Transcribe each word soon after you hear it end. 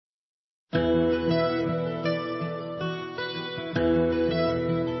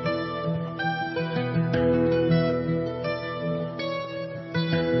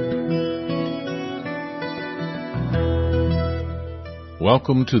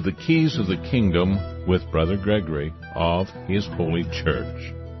Welcome to the Keys of the Kingdom with Brother Gregory of His Holy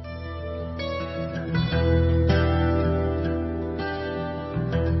Church.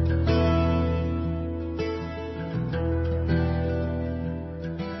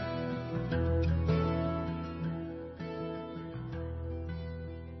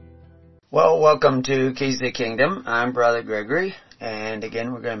 Well, welcome to Keys of the Kingdom. I'm Brother Gregory, and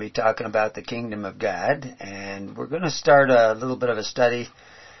again we're going to be talking about the Kingdom of God, and we're going to start a little bit of a study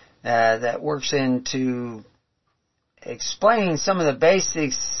that works into explaining some of the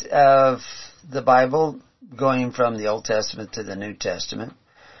basics of the Bible, going from the Old Testament to the New Testament.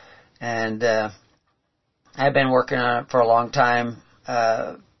 And I've been working on it for a long time,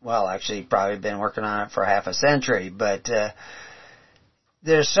 actually probably been working on it for half a century, but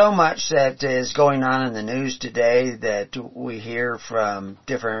there's so much that is going on in the news today that we hear from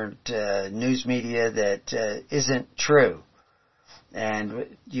different news media that isn't true.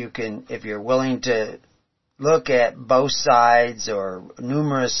 And you can, if you're willing to look at both sides or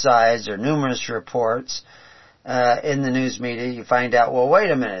numerous reports in the news media, you find out, well, wait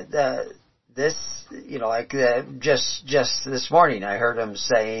a minute, just this morning I heard them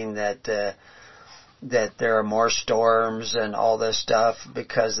saying that there are more storms and all this stuff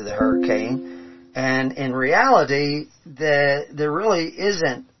because of the hurricane. And in reality, there really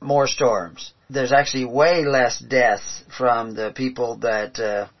isn't more storms. There's actually way less deaths from the people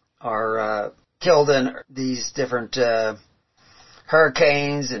that are killed in these different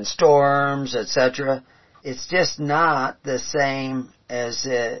hurricanes and storms, etc. It's just not the same as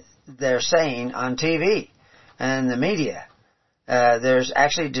they're saying on TV and the media. There's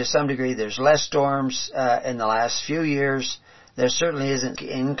actually, to some degree, there's less storms in the last few years. There certainly isn't an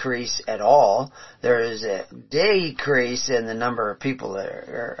increase at all. There is a decrease in the number of people that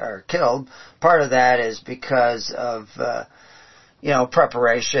are killed. Part of that is because of,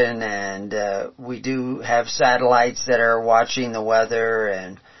 preparation, and we do have satellites that are watching the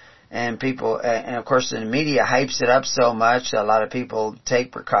weather, and people, and of course the media hypes it up so much that a lot of people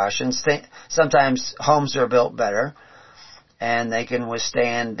take precautions. Sometimes homes are built better, and they can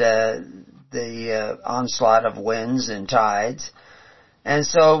withstand the onslaught of winds and tides. And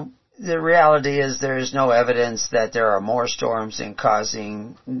so the reality is there is no evidence that there are more storms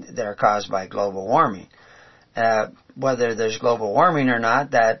that are caused by global warming. Whether there's global warming or not,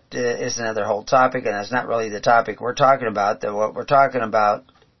 that is another whole topic, and that's not really the topic we're talking about. What we're talking about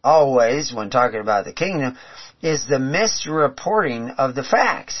always when talking about the kingdom is the misreporting of the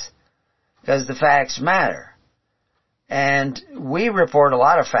facts, because the facts matter. And we report a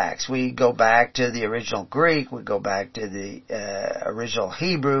lot of facts. We go back to the original Greek. We go back to the original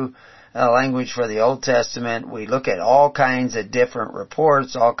Hebrew language for the Old Testament. We look at all kinds of different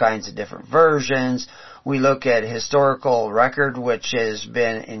reports, all kinds of different versions. We look at historical record, which has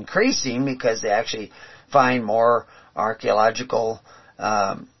been increasing because they actually find more archaeological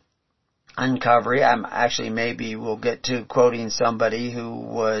uncovery. Maybe we'll get to quoting somebody who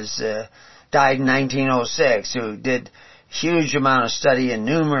was died in 1906, who did huge amount of study in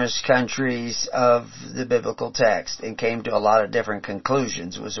numerous countries of the biblical text and came to a lot of different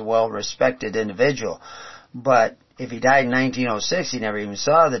conclusions. Was a well-respected individual. But if he died in 1906, he never even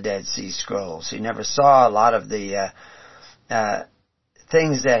saw the Dead Sea Scrolls. He never saw a lot of the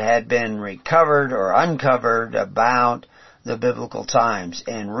things that had been recovered or uncovered about the biblical times.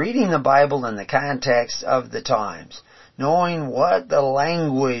 And reading the Bible in the context of the times, knowing what the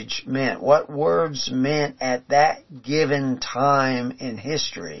language meant, what words meant at that given time in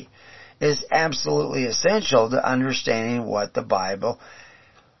history, is absolutely essential to understanding what the Bible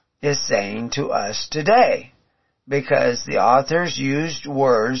is saying to us today. Because the authors used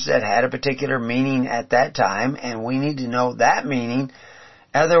words that had a particular meaning at that time, and we need to know that meaning,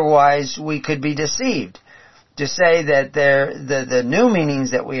 otherwise we could be deceived. To say that the new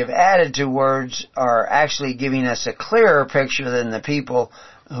meanings that we have added to words are actually giving us a clearer picture than the people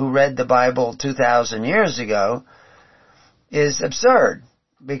who read the Bible 2,000 years ago is absurd,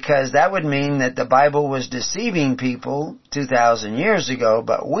 because that would mean that the Bible was deceiving people 2,000 years ago,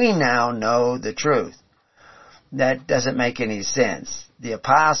 but we now know the truth. That doesn't make any sense. The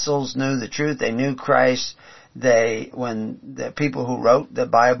apostles knew the truth. They knew Christ. When the people who wrote the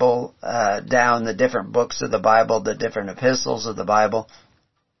Bible down, the different books of the Bible, the different epistles of the Bible,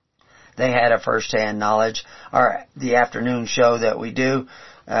 they had a first-hand knowledge. The afternoon show that we do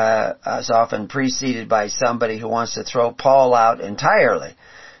is often preceded by somebody who wants to throw Paul out entirely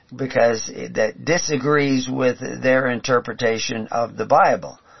because that disagrees with their interpretation of the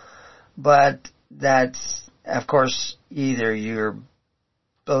Bible. But that's, of course, either you're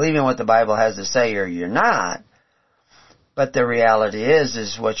believing what the Bible has to say or you're not. But the reality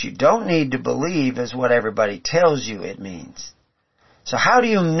is what you don't need to believe is what everybody tells you it means. So how do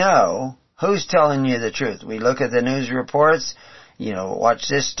you know who's telling you the truth? We look at the news reports, watch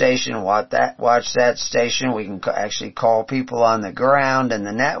this station, watch that station. We can actually call people on the ground in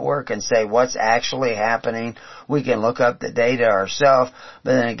the network and say what's actually happening. We can look up the data ourselves.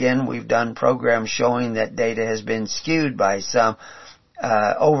 But then again, we've done programs showing that data has been skewed by some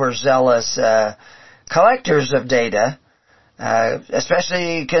overzealous collectors of data,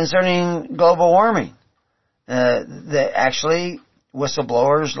 especially concerning global warming. Actually,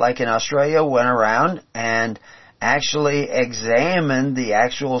 whistleblowers like in Australia went around and actually examined the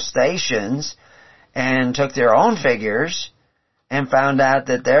actual stations and took their own figures and found out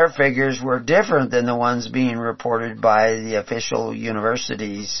that their figures were different than the ones being reported by the official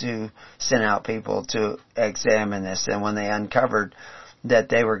universities who sent out people to examine this. And when they uncovered that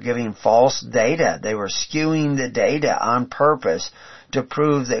they were giving false data, they were skewing the data on purpose to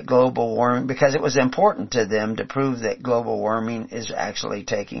prove that global warming, because it was important to them to prove that global warming is actually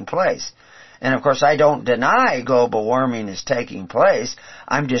taking place. And of course, I don't deny global warming is taking place.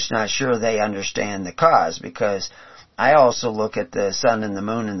 I'm just not sure they understand the cause, because I also look at the sun and the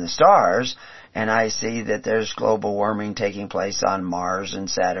moon and the stars, and I see that there's global warming taking place on Mars and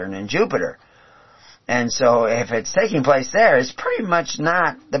Saturn and Jupiter. And so if it's taking place there, it's pretty much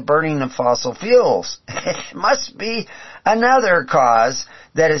not the burning of fossil fuels. It must be another cause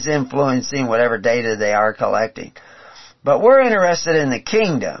that is influencing whatever data they are collecting. But we're interested in the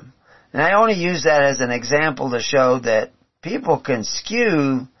kingdom. And I only use that as an example to show that people can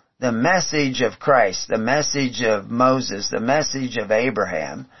skew the message of Christ, the message of Moses, the message of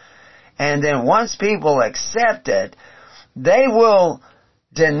Abraham. And then once people accept it, they will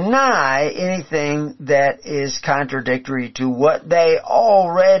deny anything that is contradictory to what they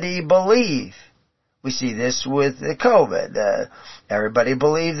already believe. We see this with the COVID. Everybody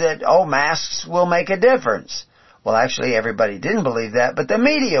believed that, masks will make a difference. Well, actually, everybody didn't believe that, but the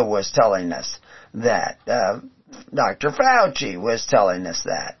media was telling us that. Dr. Fauci was telling us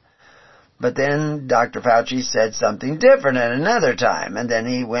that. But then Dr. Fauci said something different at another time, and then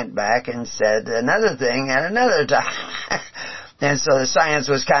he went back and said another thing at another time. And so the science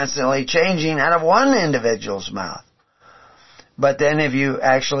was constantly changing out of one individual's mouth. But then if you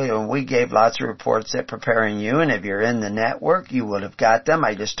actually, and we gave lots of reports at Preparing You, and if you're in the network, you would have got them.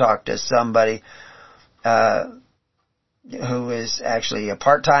 I just talked to somebody who is actually a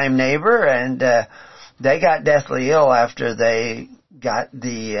part-time neighbor, and they got deathly ill after they got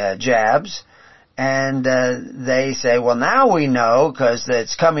the jabs. And they say, well, now we know, because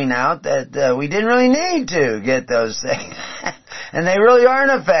it's coming out, that we didn't really need to get those things. And they really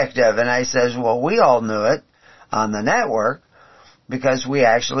aren't effective. And I says, well, we all knew it on the network, because we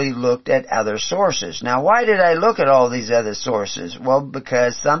actually looked at other sources. Now, why did I look at all these other sources? Well,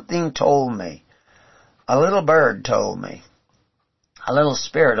 because something told me. A little bird told me. A little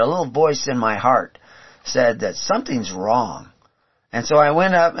spirit, a little voice in my heart said that something's wrong. And so I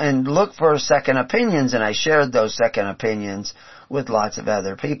went up and looked for second opinions, and I shared those second opinions with lots of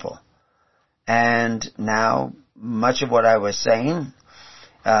other people. And now, much of what I was saying,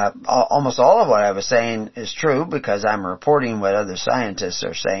 almost all of what I was saying is true, because I'm reporting what other scientists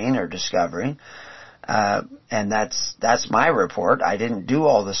are saying or discovering. And that's my report. I didn't do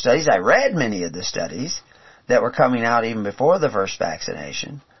all the studies. I read many of the studies that were coming out even before the first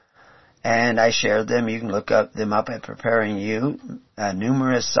vaccination. And I shared them. You can look them up at Preparing You,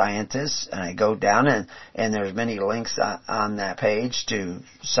 numerous scientists, and I go down and there's many links on that page to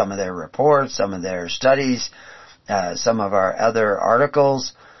some of their reports, some of their studies, some of our other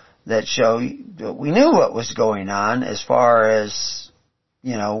articles that show we knew what was going on as far as,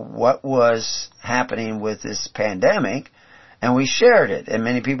 what was happening with this pandemic, and we shared it, and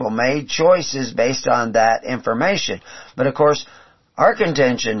many people made choices based on that information. But of course, our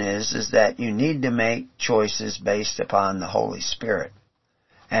contention is that you need to make choices based upon the Holy Spirit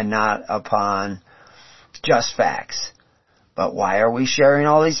and not upon just facts. But why are we sharing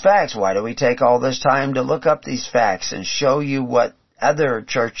all these facts? Why do we take all this time to look up these facts and show you what other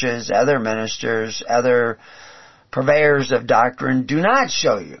churches, other ministers, other purveyors of doctrine do not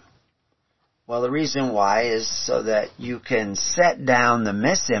show you? Well, the reason why is so that you can set down the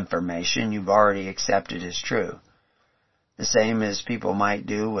misinformation you've already accepted as true. The same as people might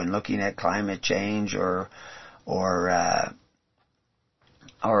do when looking at climate change or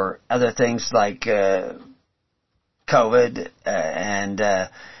other things like COVID and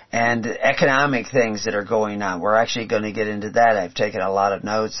economic things that are going on. We're actually going to get into that. I've taken a lot of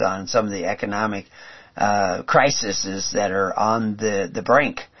notes on some of the economic crises that are on the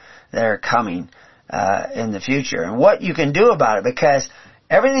brink that are coming. in the future, and what you can do about it, because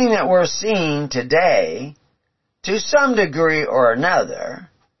everything that we're seeing today, to some degree or another,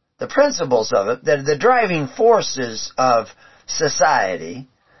 the principles of it, the driving forces of society,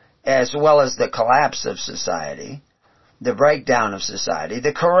 as well as the collapse of society, the breakdown of society,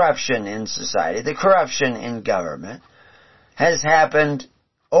 the corruption in society, the corruption in government, has happened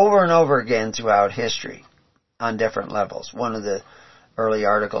over and over again throughout history on different levels. One of the early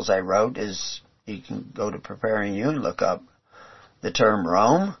articles I wrote is, you can go to Preparing You and look up the term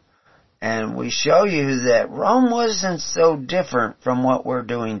Rome, and we show you that Rome wasn't so different from what we're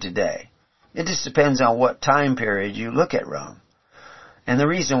doing today. It just depends on what time period you look at Rome. And the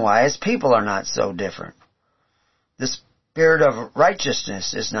reason why is people are not so different. The spirit of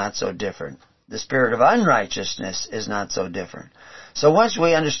righteousness is not so different. The spirit of unrighteousness is not so different. So once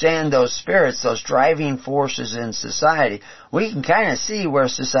we understand those spirits, those driving forces in society, we can kind of see where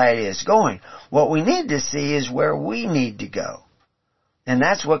society is going. What we need to see is where we need to go. And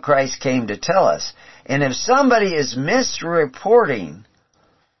that's what Christ came to tell us. And if somebody is misreporting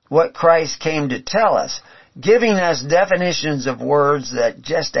what Christ came to tell us, giving us definitions of words that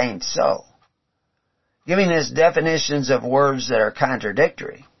just ain't so, giving us definitions of words that are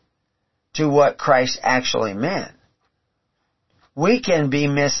contradictory to what Christ actually meant, we can be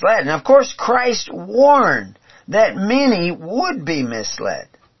misled. And of course, Christ warned that many would be misled,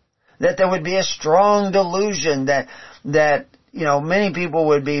 that there would be a strong delusion, that many people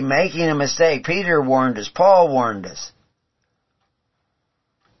would be making a mistake. Peter warned us, Paul warned us.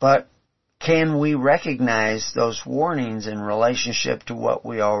 But can we recognize those warnings in relationship to what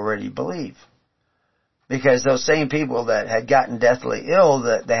we already believe? Because those same people that had gotten deathly ill,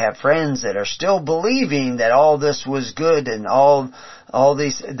 that they have friends that are still believing that all this was good and all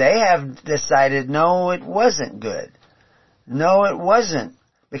these, they have decided, no, it wasn't good. No, it wasn't,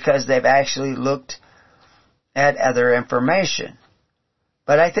 because they've actually looked at other information.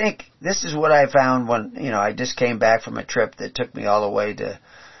 But I think this is what I found when, I just came back from a trip that took me all the way to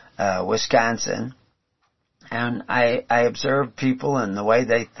Wisconsin. And I observed people and the way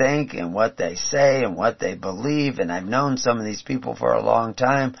they think and what they say and what they believe. And I've known some of these people for a long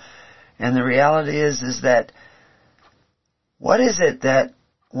time. And the reality is that what is it that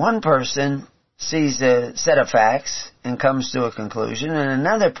one person sees a set of facts and comes to a conclusion, and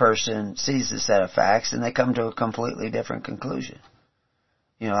another person sees a set of facts and they come to a completely different conclusion?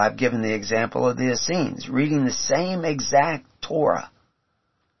 I've given the example of the Essenes reading the same exact Torah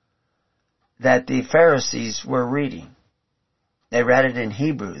that the Pharisees were reading. They read it in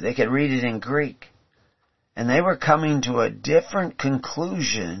Hebrew. They could read it in Greek. And they were coming to a different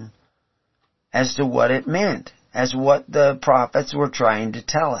conclusion as to what it meant, as what the prophets were trying to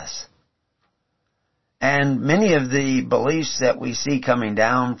tell us. And many of the beliefs that we see coming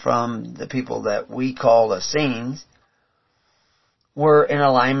down from the people that we call Essenes were in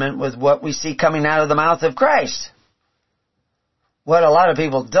alignment with what we see coming out of the mouth of Christ. What a lot of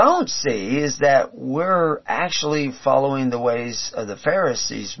people don't see is that we're actually following the ways of the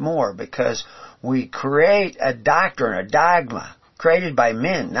Pharisees more, because we create a doctrine, a dogma, created by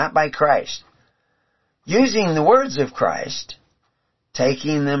men, not by Christ. Using the words of Christ,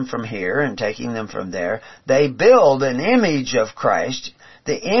 taking them from here and taking them from there, they build an image of Christ,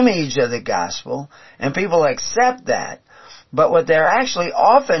 the image of the gospel, and people accept that. But what they're actually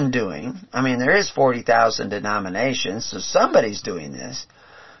often doing, there is 40,000 denominations, so somebody's doing this.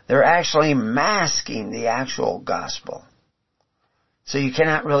 They're actually masking the actual gospel. So you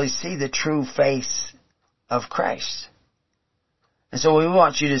cannot really see the true face of Christ. And so we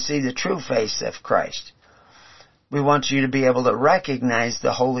want you to see the true face of Christ. We want you to be able to recognize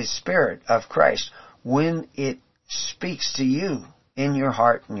the Holy Spirit of Christ when it speaks to you in your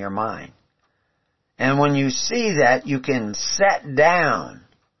heart and your mind. And when you see that, you can set down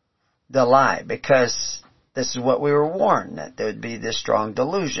the lie, because this is what we were warned, that there would be this strong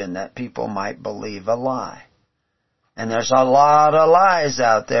delusion that people might believe a lie. And there's a lot of lies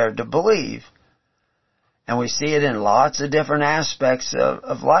out there to believe. And we see it in lots of different aspects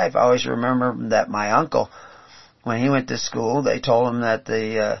of life. I always remember that my uncle, when he went to school, they told him that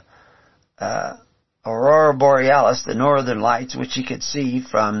the Aurora Borealis, the northern lights, which he could see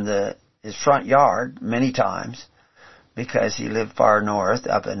from his front yard many times, because he lived far north,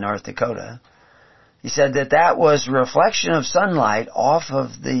 up in North Dakota. He said that was reflection of sunlight off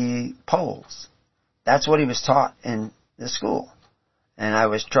of the poles. That's what he was taught in the school. And I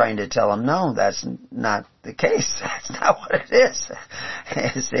was trying to tell him, no, that's not the case. That's not what it is.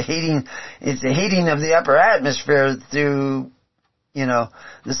 It's the heating of the upper atmosphere through,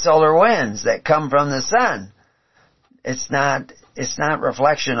 the solar winds that come from the sun. It's not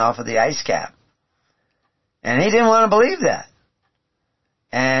reflection off of the ice cap. And he didn't want to believe that.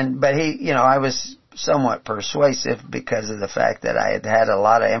 But I was somewhat persuasive because of the fact that I had had a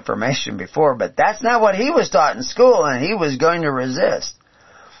lot of information before, but that's not what he was taught in school, and he was going to resist.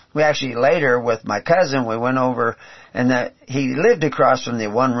 We actually later, with my cousin, we went over, and he lived across from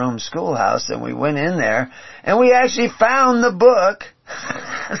the one-room schoolhouse, and we went in there, and we actually found the book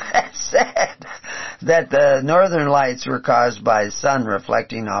that said that the northern lights were caused by the sun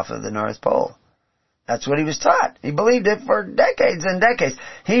reflecting off of the North Pole. That's what he was taught. He believed it for decades and decades.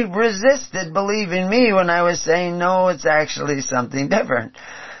 He resisted believing me when I was saying, no, it's actually something different.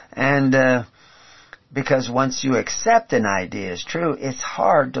 And because once you accept an idea as true, it's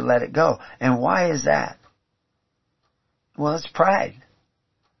hard to let it go. And why is that? Well, it's pride.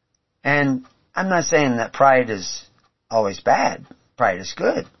 And I'm not saying that pride is always bad. Pride is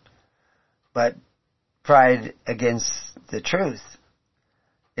good. But pride against the truth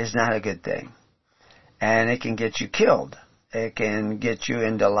is not a good thing. And it can get you killed. It can get you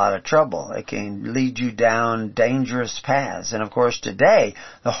into a lot of trouble. It can lead you down dangerous paths. And of course today,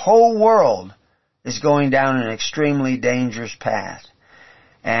 the whole world is going down an extremely dangerous path.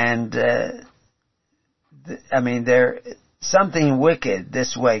 And, something wicked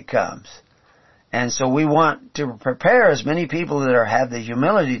this way comes. And so we want to prepare as many people that have the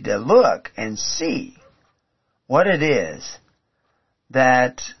humility to look and see what it is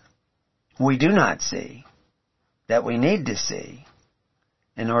that we do not see, that we need to see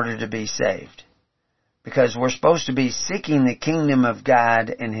in order to be saved. Because we're supposed to be seeking the kingdom of God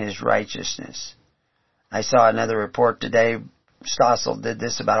and His righteousness. I saw another report today, Stossel did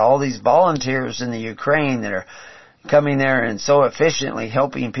this, about all these volunteers in the Ukraine that are coming there and so efficiently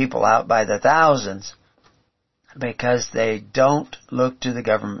helping people out by the thousands because they don't look to the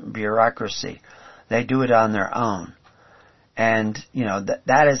government bureaucracy. They do it on their own. And,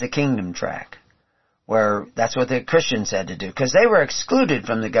 that is a kingdom track, where that's what the Christians had to do, because they were excluded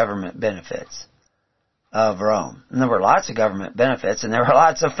from the government benefits of Rome. And there were lots of government benefits, and there were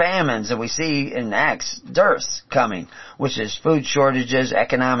lots of famines that we see in Acts, dearths coming, which is food shortages,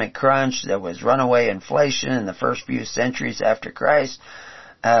 economic crunch. There was runaway inflation in the first few centuries after Christ,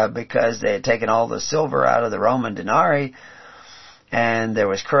 because they had taken all the silver out of the Roman denarii, and there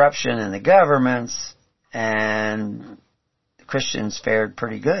was corruption in the governments, and Christians fared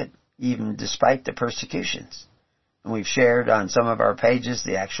pretty good, even despite the persecutions. And we've shared on some of our pages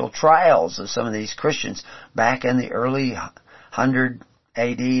the actual trials of some of these Christians back in the early 100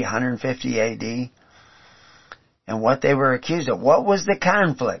 AD, 150 AD, and what they were accused of. What was the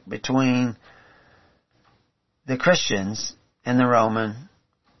conflict between the Christians and the Roman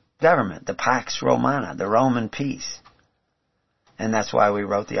government, the Pax Romana, the Roman peace? And that's why we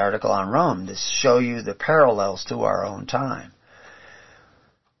wrote the article on Rome, to show you the parallels to our own time.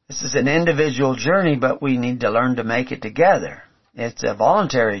 This is an individual journey, but we need to learn to make it together. It's a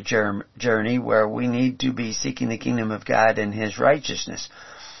voluntary journey where we need to be seeking the kingdom of God and His righteousness.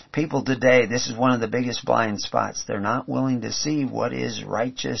 People today, this is one of the biggest blind spots. They're not willing to see what is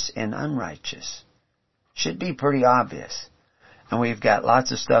righteous and unrighteous. Should be pretty obvious. And we've got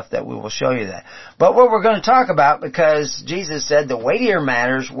lots of stuff that we will show you that. But what we're going to talk about, because Jesus said the weightier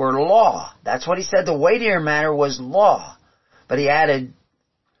matters were law. That's what He said. The weightier matter was law. But He added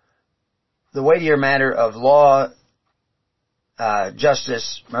the weightier matter of law,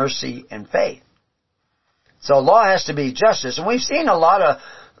 justice, mercy, and faith. So law has to be justice. And we've seen a lot of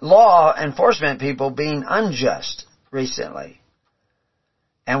law enforcement people being unjust recently.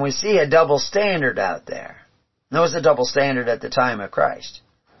 And we see a double standard out there. There was a double standard at the time of Christ.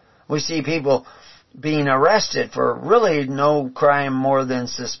 We see people being arrested for really no crime more than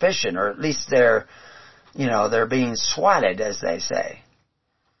suspicion, or at least they're being swatted, as they say.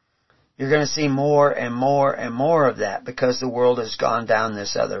 You're going to see more and more and more of that, because the world has gone down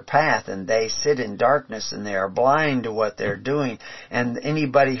this other path, and they sit in darkness and they are blind to what they're doing. And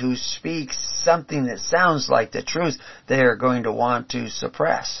anybody who speaks something that sounds like the truth, they are going to want to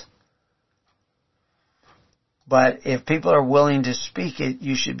suppress. But if people are willing to speak it,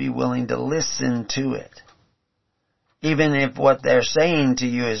 you should be willing to listen to it. Even if what they're saying to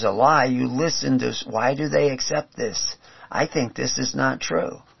you is a lie, you listen to, why do they accept this? I think this is not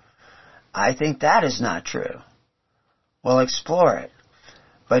true. I think that is not true. Well, explore it.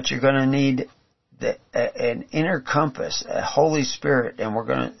 But you're going to need an inner compass, a Holy Spirit,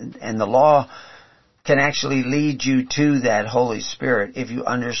 and the law can actually lead you to that Holy Spirit if you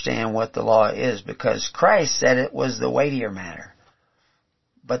understand what the law is, because Christ said it was the weightier matter.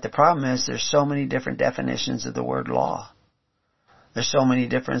 But the problem is there's so many different definitions of the word law. There's so many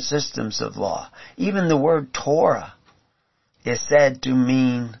different systems of law. Even the word Torah is said to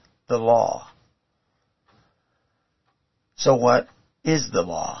mean the law. So what is the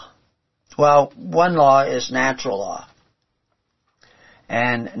law? Well, one law is natural law.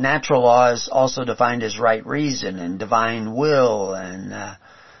 And natural law is also defined as right reason and divine will and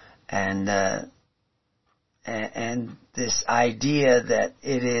this idea that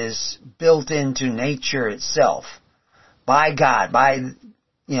it is built into nature itself by God, by,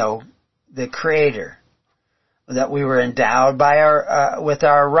 the Creator, that we were endowed by with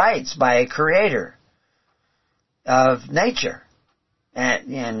our rights by a Creator of nature,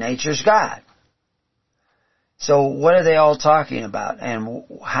 and nature's God. So what are they all talking about, and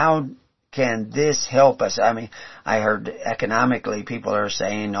how can this help us? I mean, I heard economically people are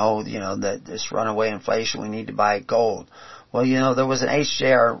saying, that this runaway inflation, we need to buy gold. Well, there was an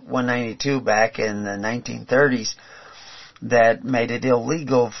HJR 192 back in the 1930s that made it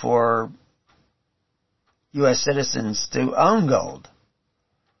illegal for U.S. citizens to own gold.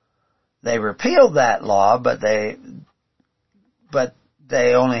 They repealed that law, but they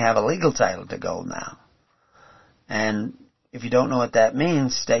only have a legal title to gold now. And if you don't know what that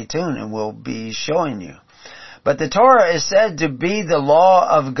means, stay tuned and we'll be showing you. But the Torah is said to be the law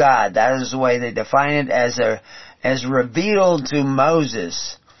of God. That is the way they define it, as revealed to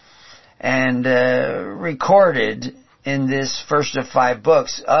Moses and recorded in this first of 5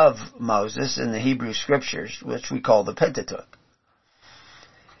 books of Moses in the Hebrew Scriptures, which we call the Pentateuch.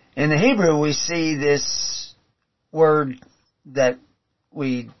 In the Hebrew, we see this word that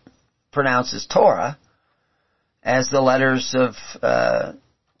we pronounce as Torah as the letters of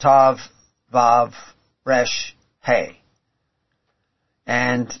Tav, Vav, Resh, He.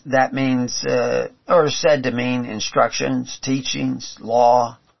 And that means, or is said to mean instructions, teachings,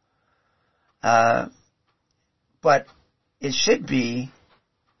 law. But it should be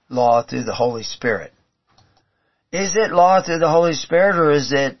law through the Holy Spirit. Is it law through the Holy Spirit, or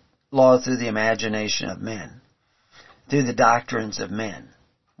is it law through the imagination of men? Through the doctrines of men?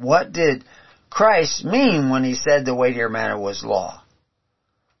 What did Christ mean when he said the weightier matter was law?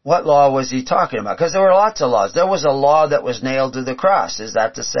 What law was he talking about? Because there were lots of laws. There was a law that was nailed to the cross. Is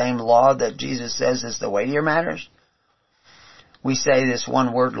that the same law that Jesus says is the weightier matters? We say this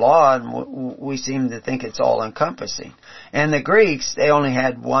one word law, and we seem to think it's all encompassing. And the Greeks, they only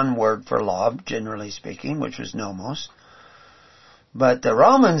had one word for law, generally speaking, which was nomos. But the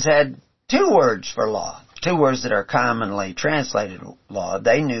Romans had 2 words for law. 2 words that are commonly translated law.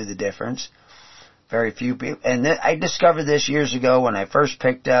 They knew the difference. Very few people. And I discovered this years ago when I first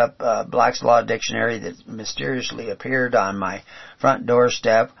picked up Black's Law Dictionary that mysteriously appeared on my front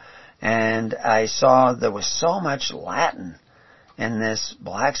doorstep. And I saw there was so much Latin in this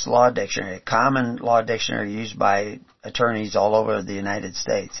Black's Law Dictionary, a common law dictionary used by attorneys all over the United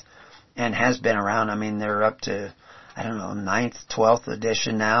States, and has been around. I mean, they're up to, 9th, 12th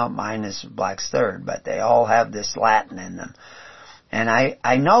edition now. Mine is Black's 3rd, but they all have this Latin in them. And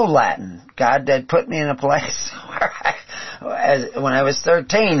I know Latin. God had put me in a place where when I was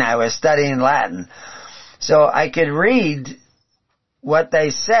 13, I was studying Latin. So I could read what they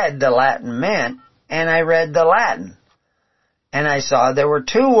said the Latin meant, and I read the Latin. And I saw there were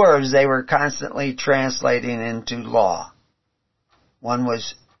 2 words they were constantly translating into law. One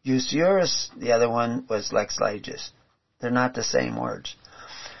was jus juris, the other one was lex legis. They're not the same words.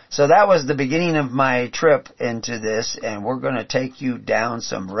 So that was the beginning of my trip into this, and we're going to take you down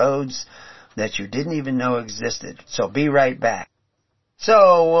some roads that you didn't even know existed. So be right back.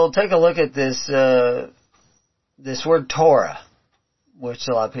 So we'll take a look at this word Torah, which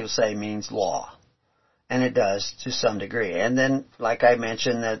a lot of people say means law. And it does to some degree. And then, like I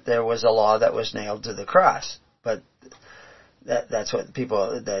mentioned, that there was a law that was nailed to the cross. But that's what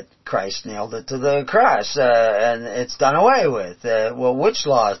that Christ nailed it to the cross. And it's done away with. Well, which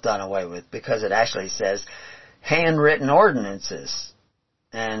law is done away with? Because it actually says handwritten ordinances.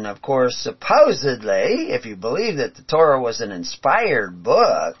 And of course, supposedly, if you believe that the Torah was an inspired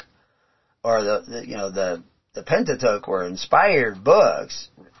book, or the Pentateuch were inspired books,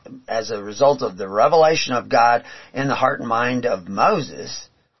 as a result of the revelation of God in the heart and mind of Moses,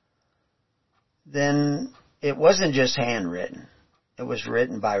 then it wasn't just handwritten. It was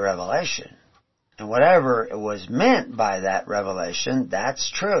written by revelation. And whatever it was meant by that revelation,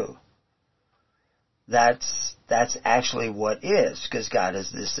 that's true. That's actually what is, because God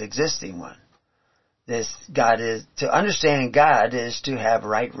is this existing one. To understand God is to have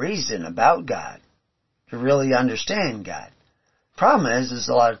right reason about God, to really understand God. Problem is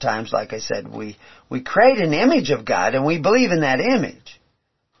a lot of times, like I said, we create an image of God and we believe in that image.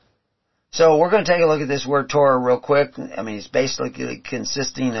 So we're going to take a look at this word Torah real quick. I mean, it's basically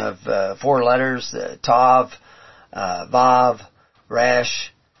consisting of 4 letters, Tav, Vav,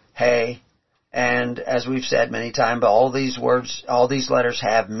 Resh, He, And as we've said many times, all these words, all these letters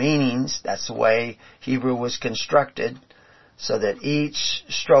have meanings. That's the way Hebrew was constructed, so that each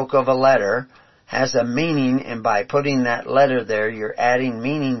stroke of a letter has a meaning, and by putting that letter there, you're adding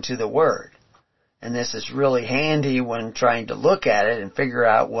meaning to the word. And this is really handy when trying to look at it and figure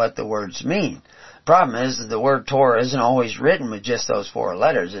out what the words mean. The problem is that the word Torah isn't always written with just those 4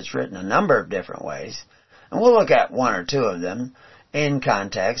 letters. It's written a number of different ways. And we'll look at 1 or 2 of them in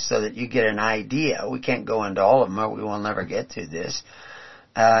context so that you get an idea. We can't go into all of them or we will never get to this.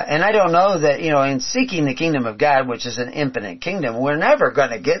 And I don't know that, in seeking the kingdom of God, which is an infinite kingdom, we're never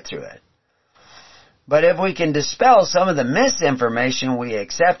going to get through it. But if we can dispel some of the misinformation we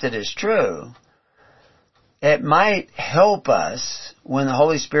accepted as true, it might help us when the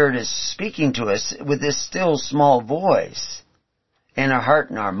Holy Spirit is speaking to us with this still small voice in our heart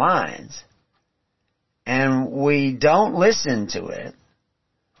and our minds. And we don't listen to it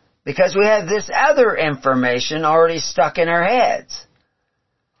because we have this other information already stuck in our heads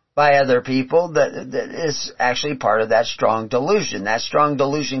by other people that is actually part of that strong delusion. That strong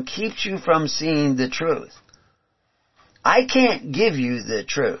delusion keeps you from seeing the truth. I can't give you the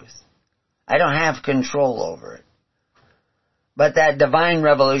truth. I don't have control over it. But that divine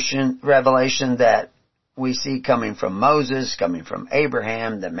revelation that we see coming from Moses, coming from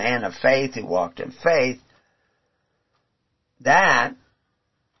Abraham, the man of faith who walked in faith, that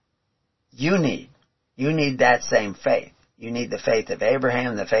you need. You need that same faith. You need the faith of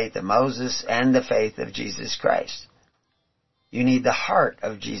Abraham, the faith of Moses, and the faith of Jesus Christ. You need the heart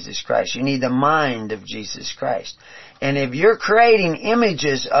of Jesus Christ. You need the mind of Jesus Christ. And if you're creating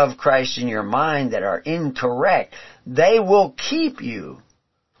images of Christ in your mind that are incorrect, they will keep you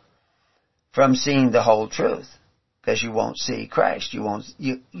from seeing the whole truth, because you won't see Christ.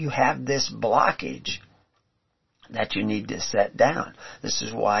 You have this blockage that you need to set down. This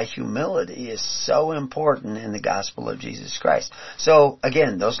is why humility is so important in the gospel of Jesus Christ. So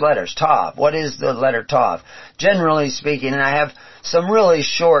again, those letters, Tav. What is the letter Tav? Generally speaking, and I have some really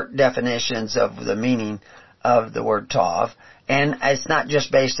short definitions of the meaning of the word Tav, and it's not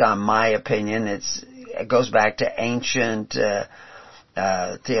just based on my opinion. It goes back to ancient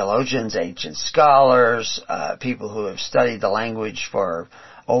theologians, ancient scholars, people who have studied the language for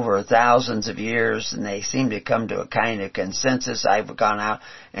over thousands of years, and they seem to come to a kind of consensus. I've gone out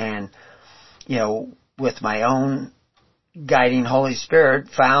and, with my own guiding Holy Spirit,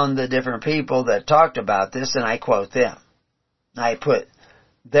 found the different people that talked about this, and I quote them. I put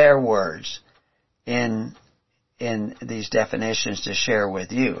their words in these definitions to share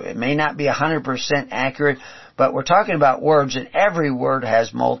with you. It may not be 100% accurate, but we're talking about words, and every word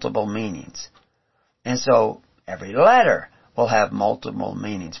has multiple meanings. And so every letter will have multiple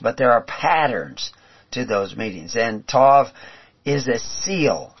meanings, but there are patterns to those meanings. And Tav is a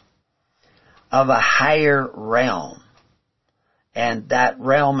seal of a higher realm. And that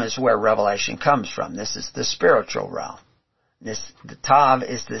realm is where revelation comes from. This is the spiritual realm. The Tav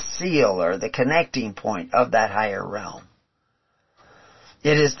is the seal or the connecting point of that higher realm.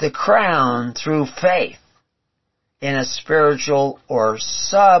 It is the crown through faith in a spiritual or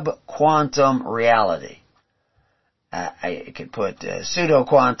sub-quantum reality. I could put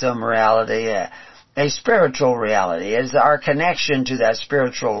pseudo-quantum reality, a spiritual reality. It is our connection to that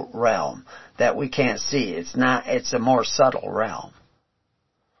spiritual realm that we can't see. It's a more subtle realm.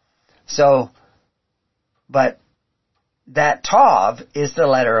 So, but that Tav is the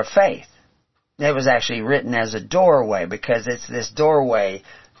letter of faith. It was actually written as a doorway because it's this doorway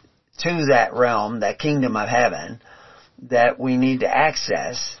to that realm, that kingdom of heaven, that we need to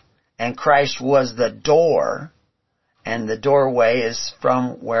access. And Christ was the door. And the doorway is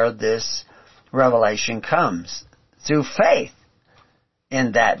from where this revelation comes. Through faith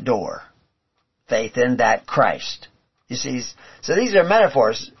in that door. Faith in that Christ. You see, so these are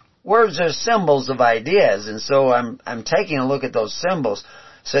metaphors. Words are symbols of ideas. And so I'm taking a look at those symbols.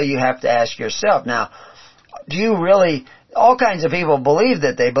 So you have to ask yourself, now, do you really, all kinds of people believe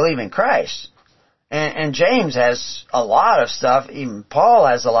that they believe in Christ. And James has a lot of stuff, even Paul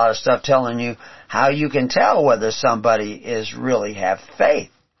has a lot of stuff telling you how you can tell whether somebody is really have faith.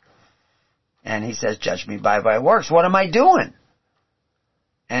 And he says, judge me by my works. What am I doing?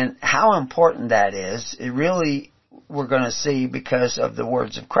 And how important that is, it really, we're going to see because of the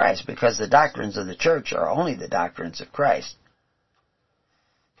words of Christ, because the doctrines of the church are only the doctrines of Christ.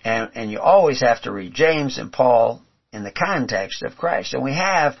 And you always have to read James and Paul in the context of Christ. And we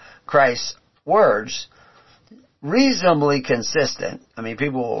have Christ's words reasonably consistent. I mean,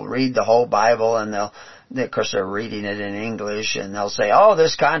 people will read the whole Bible and of course they're reading it in English and they'll say, oh,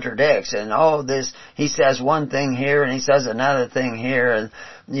 this contradicts and oh, this, he says one thing here and he says another thing here and,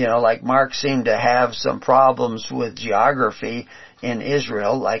 like Mark seemed to have some problems with geography in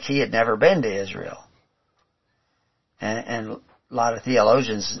Israel, like he had never been to Israel. And a lot of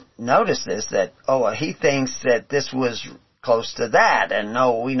theologians notice this, that, he thinks that this was close to that, and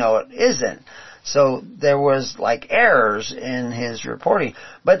no, we know it isn't. So there was like errors in his reporting.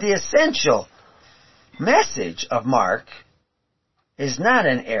 But the essential message of Mark is not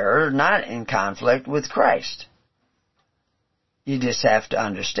an error, not in conflict with Christ. You just have to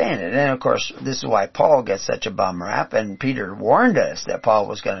understand it. And of course, this is why Paul gets such a bum rap, and Peter warned us that Paul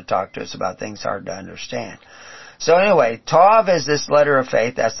was going to talk to us about things hard to understand. So anyway, Tov is this letter of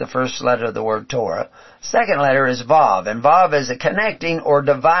faith. That's the first letter of the word Torah. Second letter is Vav, and Vav is a connecting or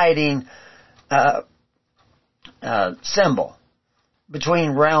dividing symbol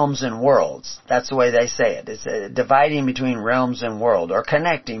between realms and worlds. That's the way they say it. It's a dividing between realms and world, or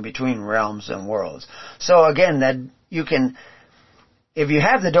connecting between realms and worlds. So again, that you can, if you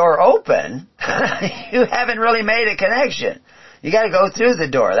have the door open, you haven't really made a connection. You got to go through the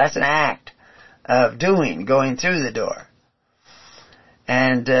door. That's an act of going through the door.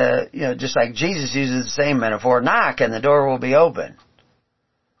 And, just like Jesus uses the same metaphor, knock and the door will be open.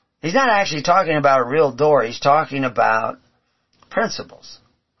 He's not actually talking about a real door. He's talking about principles.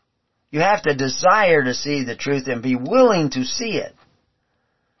 You have to desire to see the truth and be willing to see it.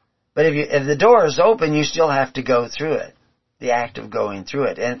 But if the door is open, you still have to go through it. The act of going through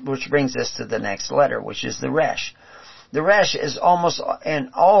it. And which brings us to the next letter, which is the Resh. The Resh is almost,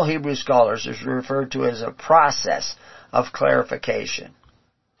 in all Hebrew scholars, is referred to as a process of clarification.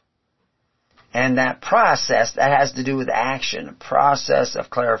 And that process, that has to do with action, a process of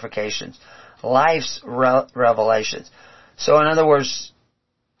clarifications, life's revelations. So in other words,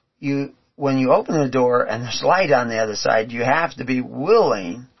 when you open the door and there's light on the other side, you have to be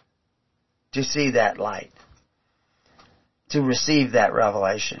willing to see that light, to receive that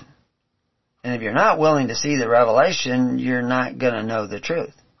revelation. And if you're not willing to see the revelation, you're not going to know the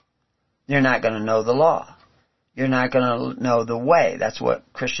truth. You're not going to know the law. You're not going to know the way. That's what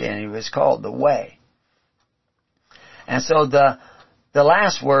Christianity was called, the way. And so the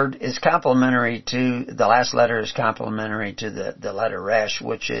last word is complementary to, the last letter is complementary to the letter Resh,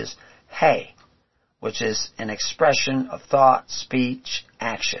 which is Hey, which is an expression of thought, speech,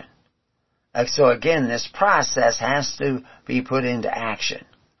 action. So again, this process has to be put into action.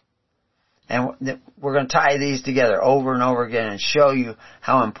 And we're going to tie these together over and over again and show you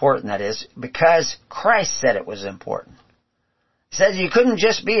how important that is, because Christ said it was important. He said you couldn't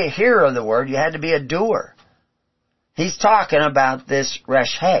just be a hearer of the word, you had to be a doer. He's talking about this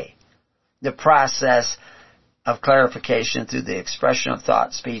Resh Hey, the process of clarification through the expression of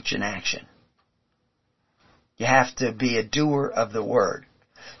thought, speech, and action. You have to be a doer of the word.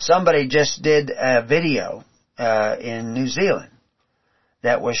 Somebody just did a video in New Zealand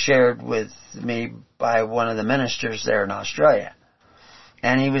that was shared with me by one of the ministers there in Australia.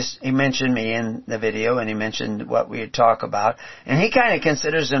 And he mentioned me in the video, and he mentioned what we would talk about. And he kind of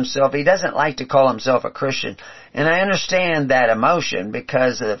considers himself, he doesn't like to call himself a Christian. And I understand that emotion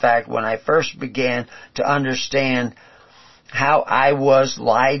because of the fact when I first began to understand how I was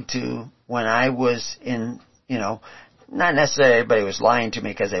lied to when I was in, not necessarily everybody was lying to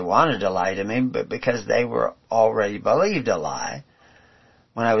me because they wanted to lie to me, but because they were already believed a lie.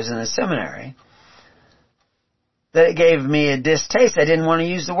 When I was in the seminary, that it gave me a distaste. I didn't want to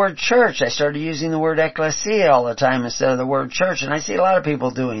use the word church. I started using the word ecclesia all the time instead of the word church. And I see a lot of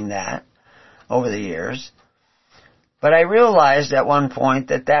people doing that over the years. But I realized at one point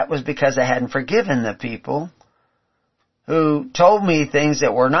that was because I hadn't forgiven the people who told me things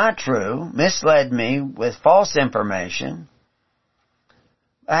that were not true, misled me with false information.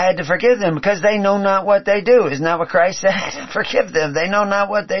 I had to forgive them because they know not what they do. Isn't that what Christ said? Forgive them. They know not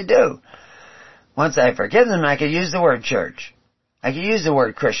what they do. Once I forgive them, I could use the word church. I could use the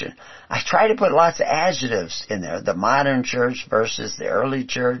word Christian. I try to put lots of adjectives in there. The modern church versus the early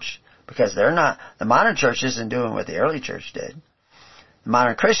church. Because the modern church isn't doing what the early church did. The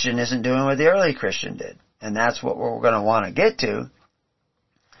modern Christian isn't doing what the early Christian did. And that's what we're going to want to get to.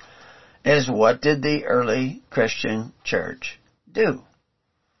 Is what did the early Christian church do?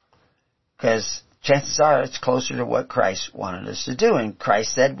 Because chances are it's closer to what Christ wanted us to do. And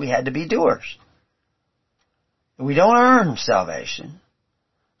Christ said we had to be doers. We don't earn salvation.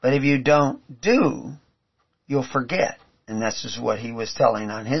 But if you don't do, you'll forget. And that's just what he was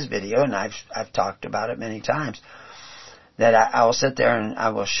telling on his video. And I've talked about it many times. that I will sit there and I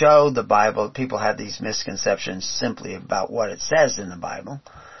will show the Bible. People have these misconceptions simply about what it says in the Bible.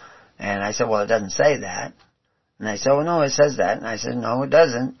 And I said, well, it doesn't say that. And they said, well, no, it says that. And I said, no, it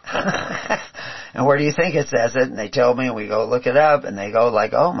doesn't. And where do you think it says it? And they tell me, and we go look it up, and they go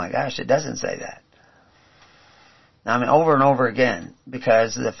like, oh my gosh, it doesn't say that. I mean, over and over again,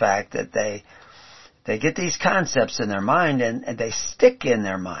 because of the fact that they get these concepts in their mind and they stick in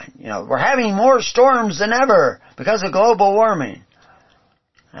their mind. You know, we're having more storms than ever because of global warming.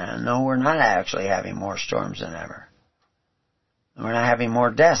 And no, we're not actually having more storms than ever. We're not having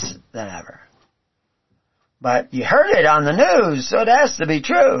more deaths than ever. But you heard it on the news, so it has to be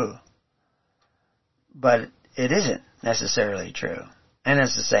true. But it isn't necessarily true. And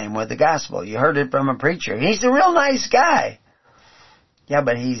it's the same with the gospel. You heard it from a preacher. He's a real nice guy. Yeah,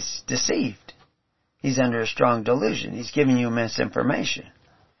 but he's deceived. He's under a strong delusion. He's giving you misinformation.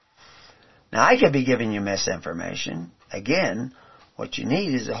 Now, I could be giving you misinformation. Again, what you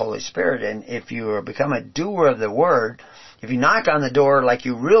need is the Holy Spirit. And if you become a doer of the Word, if you knock on the door like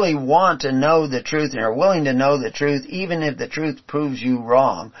you really want to know the truth and are willing to know the truth, even if the truth proves you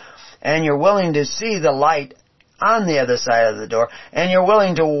wrong, and you're willing to see the light on the other side of the door, and you're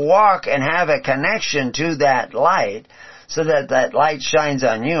willing to walk and have a connection to that light, so that that light shines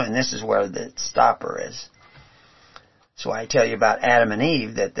on you, and this is where the stopper is. So I tell you about Adam and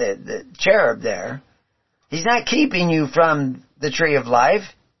Eve, that the cherub there, he's not keeping you from the tree of life.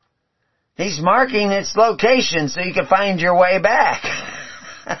 He's marking its location so you can find your way back.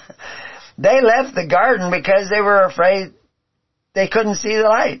 They left the garden because they were afraid they couldn't see the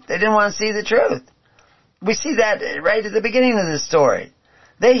light. They didn't want to see the truth. We see that right at the beginning of the story.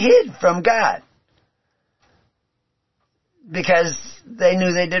 They hid from God because they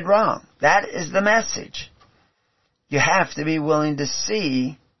knew they did wrong. That is the message. You have to be willing to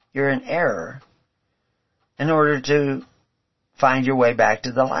see you're in error in order to find your way back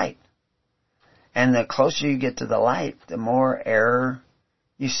to the light. And the closer you get to the light, the more error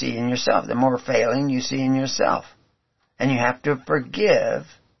you see in yourself, the more failing you see in yourself. And you have to forgive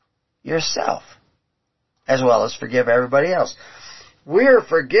yourself as well as forgive everybody else. We're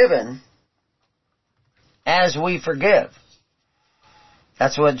forgiven as we forgive.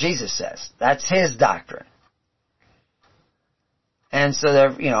 That's what Jesus says. That's His doctrine. And so,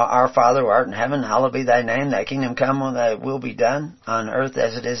 our Father who art in heaven, hallowed be thy name, thy kingdom come, thy will be done on earth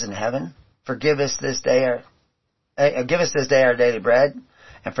as it is in heaven. Give us this day our daily bread,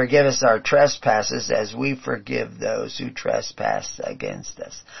 and forgive us our trespasses as we forgive those who trespass against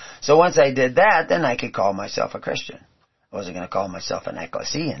us. So once I did that, then I could call myself a Christian. I wasn't going to call myself an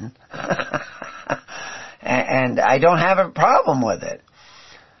ecclesian. And I don't have a problem with it.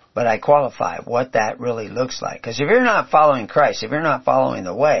 But I qualify what that really looks like. Because if you're not following Christ, if you're not following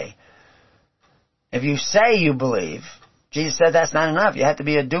the way, if you say you believe, Jesus said that's not enough. You have to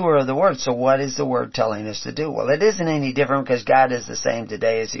be a doer of the Word. So what is the Word telling us to do? Well, it isn't any different because God is the same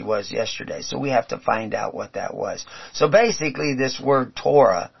today as He was yesterday. So we have to find out what that was. So basically this word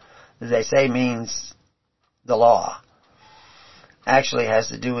Torah, as they say, means the law. Actually has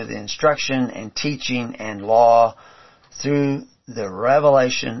to do with the instruction and teaching and law through the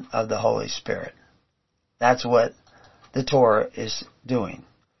revelation of the Holy Spirit. That's what the Torah is doing.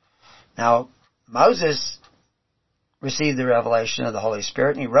 Now, Moses received the revelation of the Holy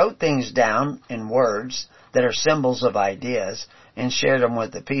Spirit, and he wrote things down in words that are symbols of ideas and shared them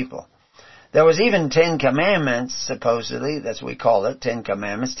with the people. There was even 10 commandments, supposedly, that's what we call it, 10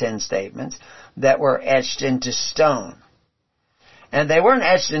 commandments, 10 statements, that were etched into stone. And they weren't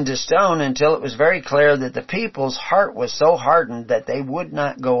etched into stone until it was very clear that the people's heart was so hardened that they would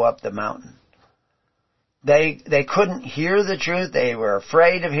not go up the mountain. They couldn't hear the truth. They were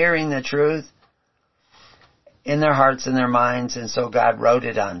afraid of hearing the truth in their hearts and their minds, and so God wrote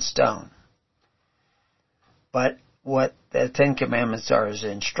it on stone. But what the 10 Commandments are is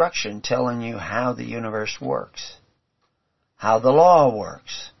instruction telling you how the universe works, how the law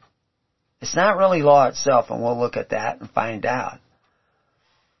works. It's not really law itself, and we'll look at that and find out.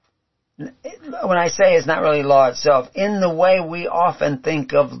 When I say it's not really law itself, in the way we often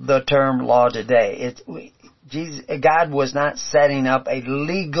think of the term law today, God was not setting up a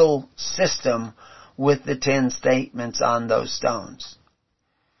legal system with the 10 statements on those stones.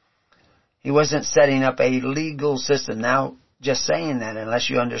 He wasn't setting up a legal system. Now, just saying that, unless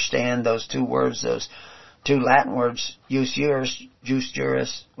you understand those two words, those two Latin words, jus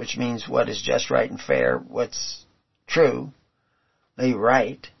juris, which means what is just, right, and fair, what's truly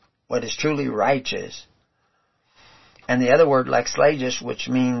right, what is truly righteous. And the other word, lex legis, which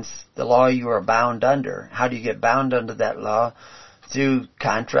means the law you are bound under. How do you get bound under that law? Through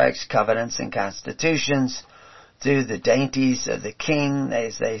contracts, covenants, and constitutions, through the dainties of the king,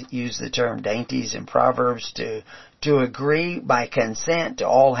 as they use the term dainties in Proverbs, to agree by consent to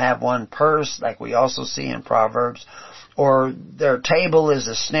all have one purse, like we also see in Proverbs. Or their table is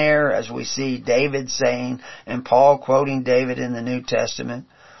a snare, as we see David saying, and Paul quoting David in the New Testament.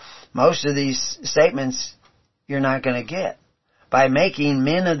 Most of these statements you're not going to get. By making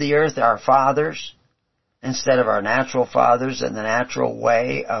men of the earth our fathers, instead of our natural fathers and the natural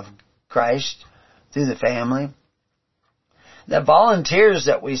way of Christ through the family. The volunteers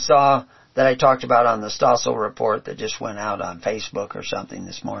that we saw, that I talked about on the Stossel report that just went out on Facebook or something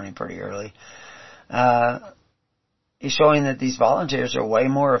this morning pretty early, is showing that these volunteers are way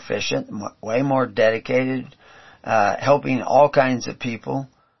more efficient, way more dedicated, helping all kinds of people.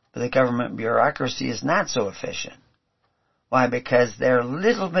 But the government bureaucracy is not so efficient. Why? Because they're a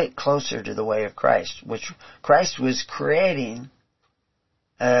little bit closer to the way of Christ, which Christ was creating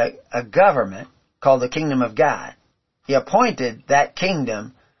a government called the Kingdom of God. He appointed that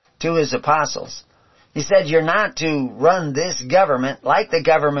kingdom to His apostles. He said, you're not to run this government like the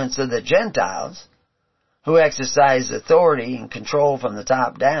governments of the Gentiles, who exercise authority and control from the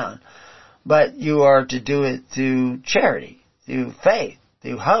top down, but you are to do it through charity, through faith,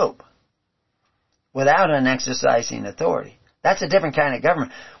 through hope, without an exercising authority. That's a different kind of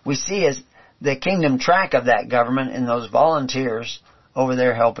government. We see as the kingdom track of that government in those volunteers over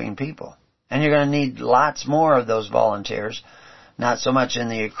there helping people. And you're going to need lots more of those volunteers, not so much in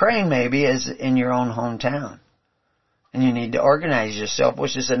the Ukraine maybe as in your own hometown. And you need to organize yourself,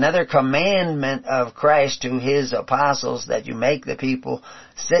 which is another commandment of Christ to His apostles, that you make the people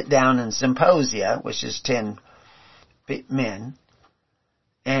sit down in symposia, which is 10 men,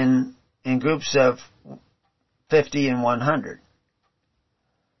 and in groups of 50 and 100.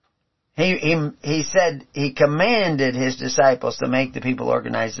 He said, He commanded His disciples to make the people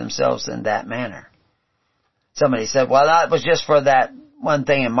organize themselves in that manner. Somebody said, well, that was just for that one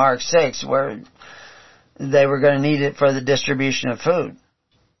thing in Mark 6 where they were going to need it for the distribution of food.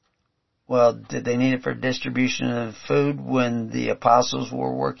 Well, did they need it for distribution of food when the apostles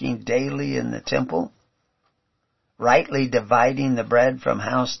were working daily in the temple? Rightly dividing the bread from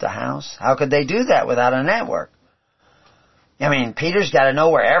house to house? How could they do that without a network? I mean, Peter's got to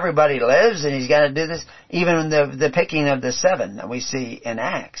know where everybody lives, and he's got to do this. Even the picking of the 7 that we see in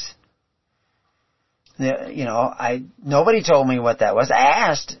Acts. Nobody told me what that was. I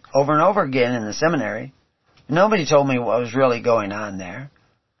asked over and over again in the seminary. Nobody told me what was really going on there.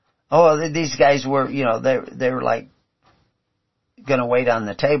 Oh, these guys were, they were like going to wait on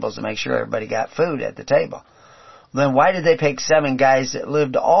the tables to make sure everybody got food at the table. Then why did they pick 7 guys that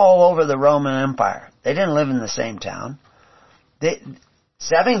lived all over the Roman Empire? They didn't live in the same town.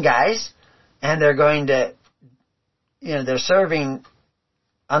 7 guys, and they're going to, they're serving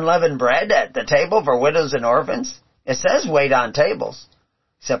unleavened bread at the table for widows and orphans. It says wait on tables,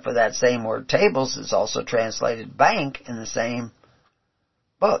 except for that same word tables is also translated bank in the same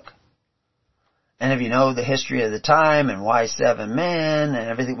book. And if you know the history of the time and why 7 men and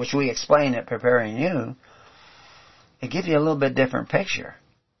everything, which we explain at Preparing You, it gives you a little bit different picture.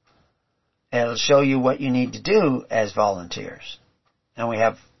 It'll show you what you need to do as volunteers. And we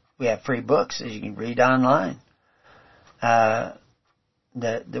have free books that you can read online. That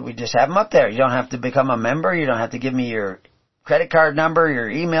we just have them up there. You don't have to become a member. You don't have to give me your credit card number, your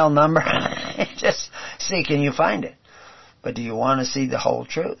email number. Just see, can you find it? But do you want to see the whole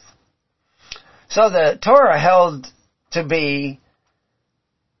truth? So the Torah, held to be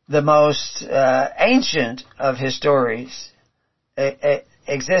the most ancient of his stories,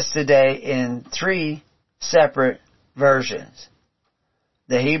 exists today in 3 separate versions.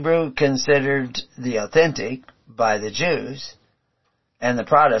 The Hebrew, considered the authentic by the Jews and the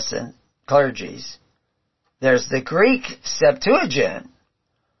Protestant clergies. There's the Greek Septuagint,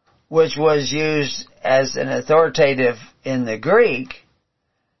 which was used as an authoritative in the Greek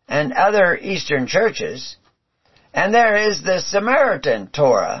and other Eastern churches. And there is the Samaritan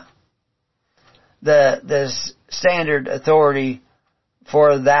Torah, the standard authority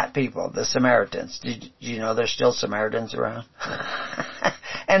for that people, the Samaritans. Did you know there's still Samaritans around?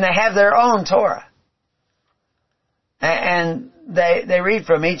 And they have their own Torah. And they read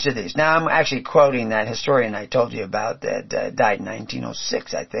from each of these. Now I'm actually quoting that historian I told you about that died in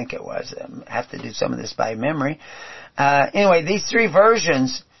 1906, I think it was. I have to do some of this by memory. Anyway, these 3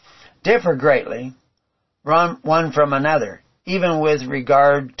 versions differ greatly, one from another, even with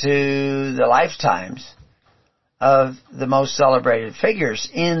regard to the lifetimes of the most celebrated figures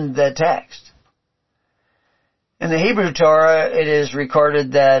in the text. In the Hebrew Torah, it is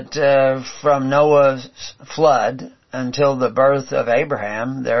recorded that from Noah's flood until the birth of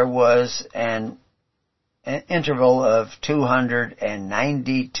Abraham, there was an interval of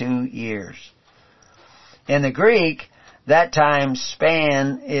 292 years. In the Greek, that time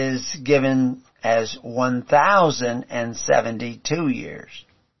span is given as 1,072 years.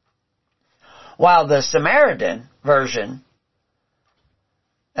 While the Samaritan version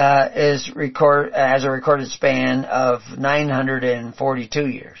has a recorded span of 942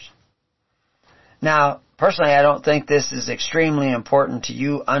 years. Now, personally, I don't think this is extremely important to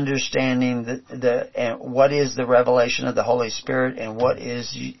you understanding what is the revelation of the Holy Spirit and what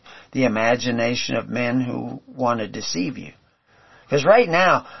is the imagination of men who want to deceive you. Because right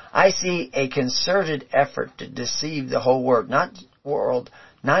now, I see a concerted effort to deceive the whole world,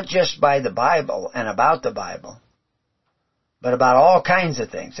 not just by the Bible and about the Bible, but about all kinds of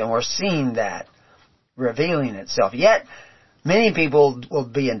things. And we're seeing that revealing itself. Yet, many people will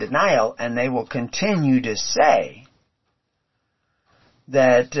be in denial, and they will continue to say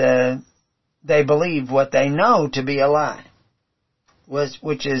that they believe what they know to be a lie,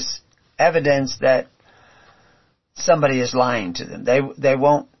 which is evidence that somebody is lying to them. They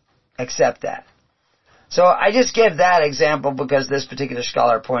won't accept that. So I just give that example because this particular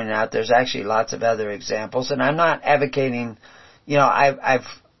scholar pointed out there's actually lots of other examples, and I'm not advocating, I've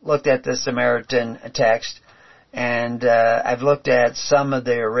looked at the Samaritan text, and I've looked at some of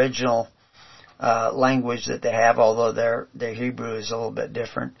the original language that they have, although their Hebrew is a little bit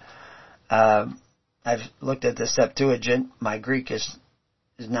different. I've looked at the Septuagint. My Greek is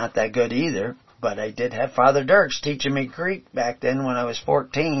not that good either, but I did have Father Dirks teaching me Greek back then when I was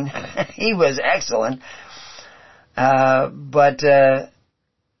 14. He was excellent. But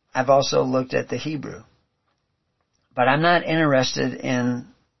I've also looked at the Hebrew. But I'm not interested in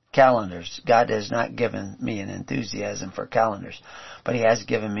calendars. God has not given me an enthusiasm for calendars, but He has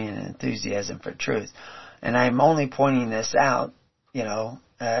given me an enthusiasm for truth. And I'm only pointing this out,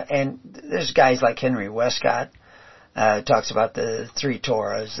 and there's guys like Henry Westcott, talks about the three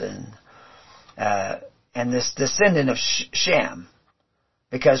Torahs and this descendant of Shem,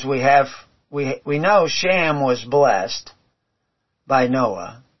 because we know Shem was blessed by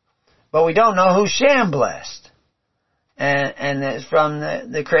Noah, but we don't know who Shem blessed. And from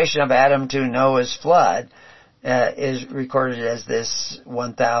the creation of Adam to Noah's flood is recorded as this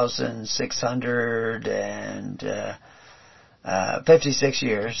 1,656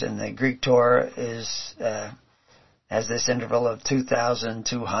 years, and the Greek Torah has this interval of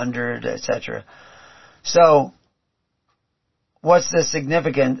 2,200, etc. So, what's the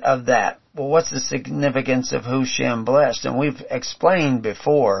significance of that? Well, what's the significance of who Shem blessed? And we've explained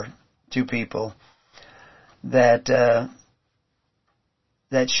before to people that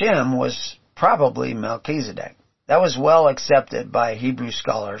Shem was probably Melchizedek. That was well accepted by Hebrew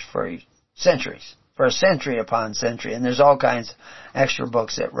scholars for centuries, for a century upon century, and there's all kinds of extra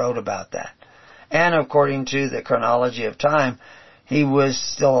books that wrote about that. And according to the chronology of time, he was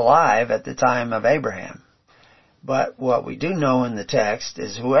still alive at the time of Abraham. But what we do know in the text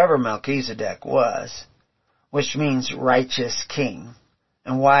is whoever Melchizedek was, which means righteous king.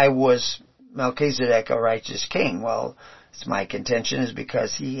 And why was Melchizedek a righteous king? Well, it's my contention is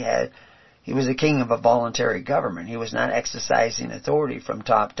because he was a king of a voluntary government. He was not exercising authority from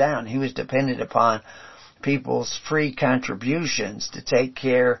top down. He was dependent upon people's free contributions to take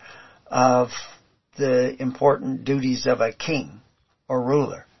care of the important duties of a king or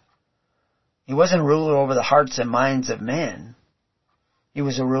ruler. He wasn't a ruler over the hearts and minds of men. He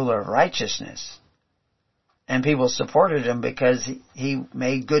was a ruler of righteousness. And people supported him because he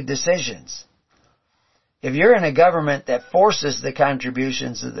made good decisions. If you're in a government that forces the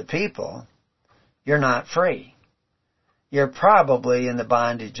contributions of the people, you're not free. You're probably in the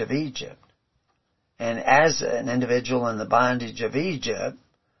bondage of Egypt. And as an individual in the bondage of Egypt,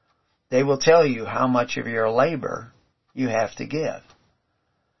 they will tell you how much of your labor you have to give.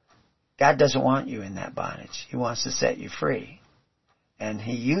 God doesn't want you in that bondage. He wants to set you free. And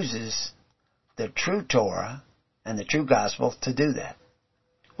He uses the true Torah and the true gospel to do that.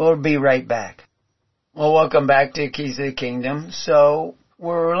 We'll be right back. Well, welcome back to Keys of the Kingdom. So,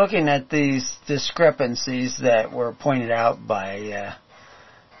 we're looking at these discrepancies that were pointed out by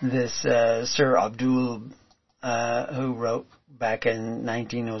this Sir Abdul, who wrote back in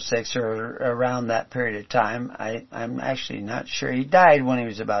 1906 or around that period of time. I'm actually not sure. He died when he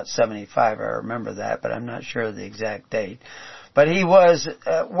was about 75. I remember that, but I'm not sure of the exact date. But he was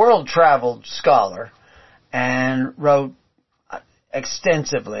a world-traveled scholar and wrote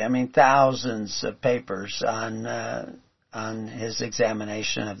extensively, thousands of papers on his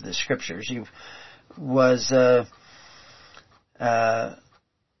examination of the Scriptures. He was,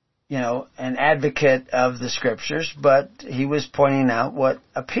 an advocate of the Scriptures, but he was pointing out what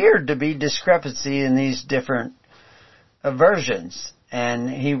appeared to be discrepancy in these different versions. And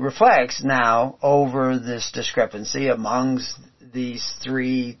he reflects now over this discrepancy amongst these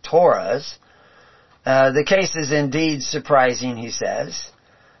three Torahs. The case is indeed surprising, he says.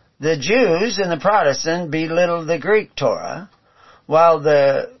 The Jews and the Protestant belittle the Greek Torah, while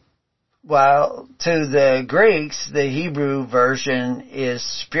to the Greeks the Hebrew version is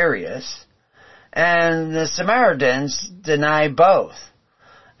spurious, and the Samaritans deny both,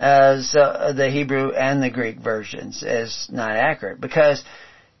 as the Hebrew and the Greek versions as not accurate, because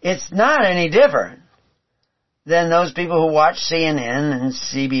it's not any different than those people who watch CNN and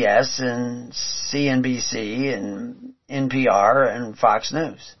CBS and CNBC and NPR and Fox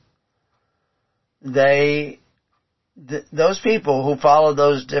News. Those people who follow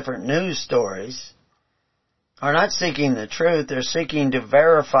those different news stories are not seeking the truth. They're seeking to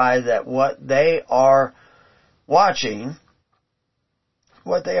verify that what they are watching,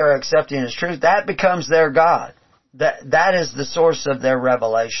 what they are accepting as truth, that becomes their God. That is the source of their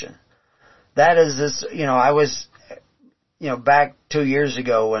revelation. That is this, I was, back 2 years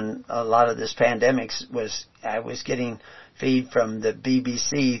ago when a lot of this pandemic I was getting feed from the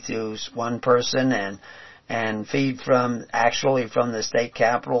BBC through one person and feed from the state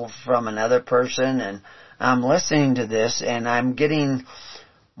capitol from another person, and I'm listening to this and I'm getting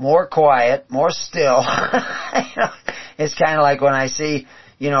more quiet, more still. It's kind of like when I see,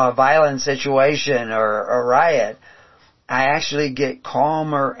 a violent situation or a riot, I actually get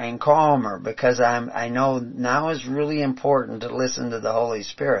calmer and calmer because I know now is really important to listen to the Holy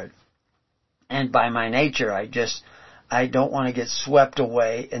Spirit. And by my nature, I don't want to get swept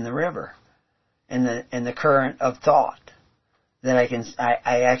away in the river, in the current of thought. That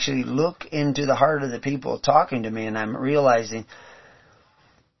I actually look into the heart of the people talking to me, and I'm realizing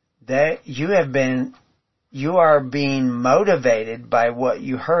that you are being motivated by what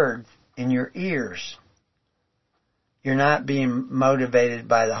you heard in your ears. You're not being motivated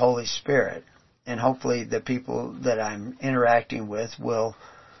by the Holy Spirit. And hopefully the people that I'm interacting with will,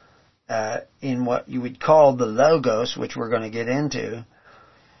 in what you would call the Logos, which we're going to get into,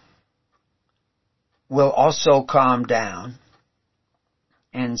 will also calm down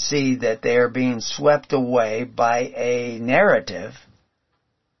and see that they are being swept away by a narrative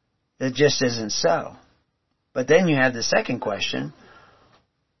that just isn't so. But then you have the second question,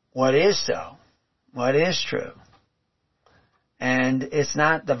 what is so? What is true? And it's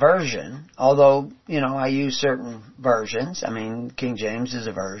not the version, although, I use certain versions. King James is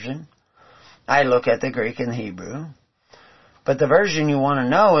a version. I look at the Greek and the Hebrew. But the version you want to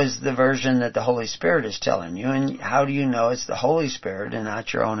know is the version that the Holy Spirit is telling you. And how do you know it's the Holy Spirit and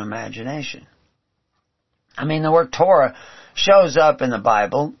not your own imagination? The word Torah shows up in the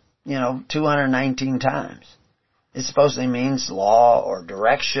Bible, 219 times. It supposedly means law or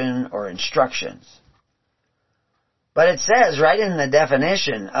direction or instructions. But it says right in the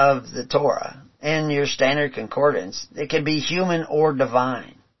definition of the Torah, in your standard concordance, it can be human or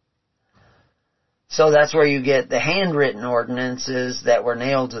divine. So that's where you get the handwritten ordinances that were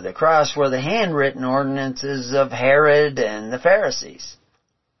nailed to the cross, were the handwritten ordinances of Herod and the Pharisees.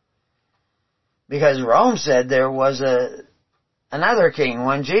 Because Rome said there was another king,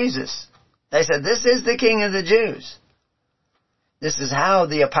 one Jesus. They said, this is the King of the Jews. This is how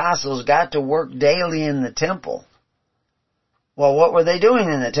the apostles got to work daily in the temple. Well, what were they doing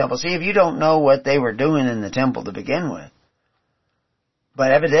in the temple? See, if you don't know what they were doing in the temple to begin with.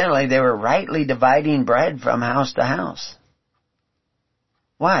 But evidently they were rightly dividing bread from house to house.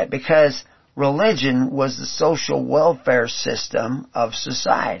 Why? Because religion was the social welfare system of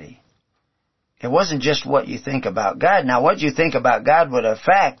society. It wasn't just what you think about God. Now, what you think about God would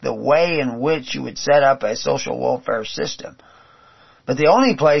affect the way in which you would set up a social welfare system. But the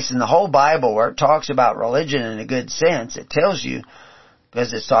only place in the whole Bible where it talks about religion in a good sense, it tells you,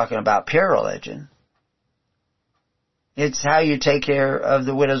 because it's talking about pure religion, it's how you take care of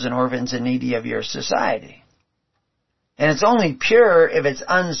the widows and orphans and needy of your society. And it's only pure if it's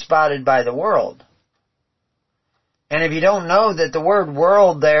unspotted by the world. And if you don't know that the word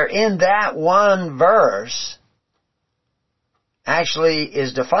world there in that one verse actually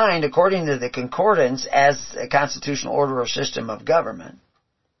is defined according to the concordance as a constitutional order or system of government,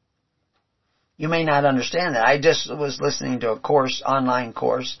 you may not understand that. I just was listening to a online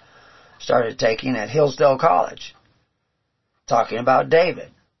course, started taking at Hillsdale College, talking about David.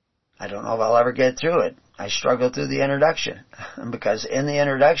 I don't know if I'll ever get through it. I struggled through the introduction because in the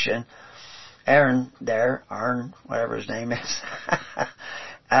introduction, Aaron, whatever his name is,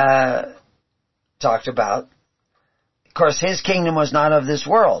 talked about, of course, his kingdom was not of this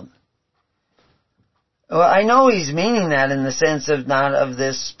world. Well, I know he's meaning that in the sense of not of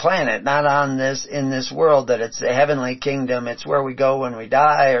this planet, not in this world, that it's the heavenly kingdom, it's where we go when we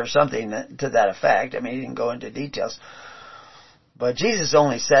die or something to that effect. I mean, he didn't go into details. But Jesus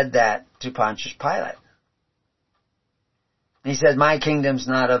only said that to Pontius Pilate. He said, my kingdom's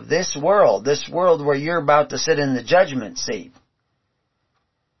not of this world where you're about to sit in the judgment seat.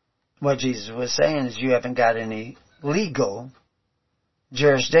 What Jesus was saying is you haven't got any legal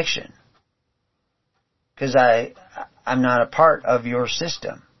jurisdiction. Because I'm not a part of your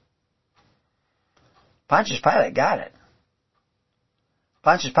system. Pontius Pilate got it.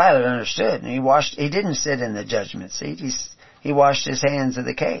 Pontius Pilate understood, and he didn't sit in the judgment seat. He washed his hands of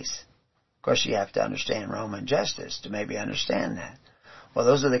the case. Of course, you have to understand Roman justice to maybe understand that. Well,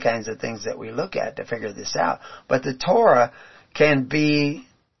 those are the kinds of things that we look at to figure this out. But the Torah can be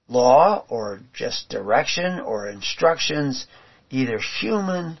law or just direction or instructions, either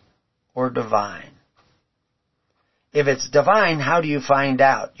human or divine. If it's divine, how do you find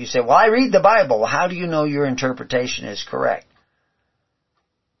out? You say, well, I read the Bible. Well, how do you know your interpretation is correct?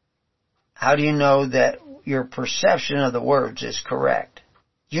 How do you know that your perception of the words is correct?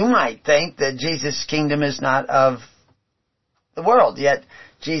 You might think that Jesus' kingdom is not of the world, yet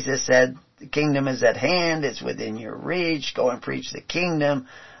Jesus said the kingdom is at hand, it's within your reach, go and preach the kingdom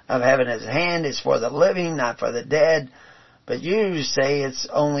of heaven at hand, it's for the living, not for the dead. But you say it's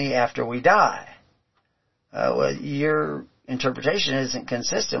only after we die. Well, your interpretation isn't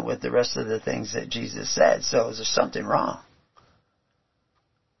consistent with the rest of the things that Jesus said, so there's something wrong.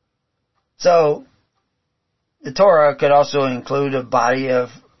 So, the Torah could also include a body of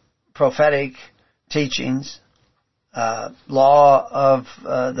prophetic teachings, law of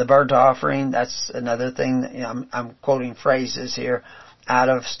the burnt offering. That's another thing. I'm quoting phrases here out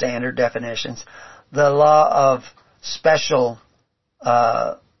of standard definitions. The law of special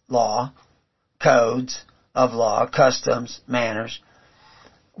law, codes of law, customs, manners.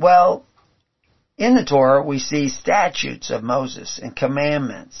 Well, in the Torah we see statutes of Moses and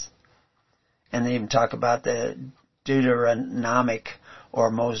commandments. And they even talk about the Deuteronomic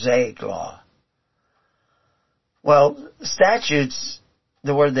or Mosaic law. Well, statutes,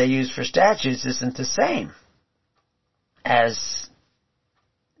 the word they use for statutes isn't the same as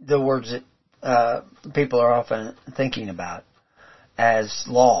the words that people are often thinking about as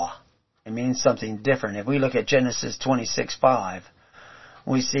law. It means something different. If we look at Genesis 26:5,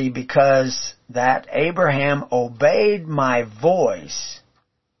 we see, because that Abraham obeyed my voice,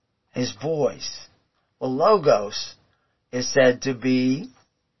 his voice. Well, logos is said to be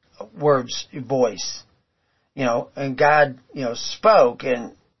words, voice. And God, spoke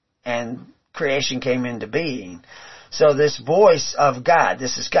and creation came into being. So this voice of God,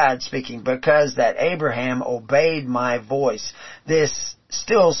 this is God speaking, because that Abraham obeyed my voice. This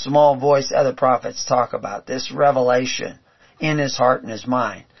still small voice other prophets talk about, this revelation in his heart and his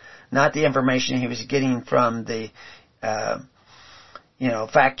mind. Not the information he was getting from the,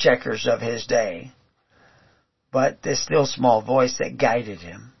 fact checkers of his day, but this still small voice that guided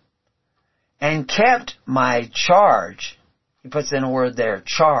him. And kept my charge. He puts in a word there,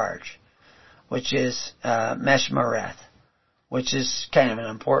 charge, which is meshmareth, which is kind of an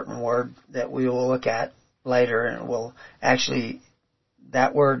important word that we will look at later, and will actually,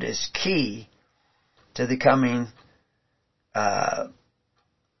 that word is key to the coming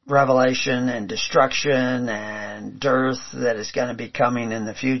revelation and destruction and dearth that is going to be coming in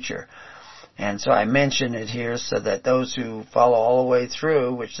the future. And so I mention it here so that those who follow all the way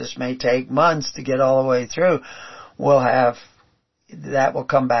through, which this may take months to get all the way through, that will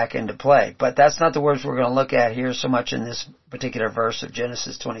come back into play. But that's not the words we're going to look at here so much in this particular verse of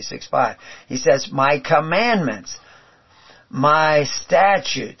Genesis 26:5. He says, my commandments, my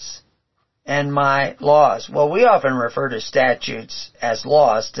statutes, and my laws. Well, we often refer to statutes as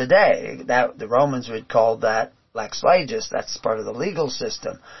laws today. That the Romans would call that lex legis. That's part of the legal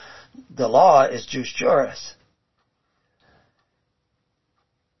system. The law is jus juris.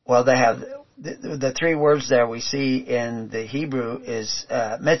 Well, they have the three words there we see in the Hebrew is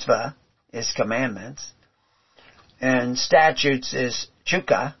mitzvah, is commandments, and statutes is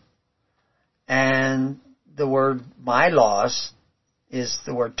chukah, and the word my laws is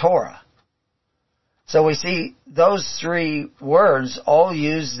the word Torah. So we see those three words all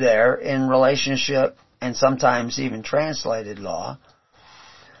used there in relationship and sometimes even translated law.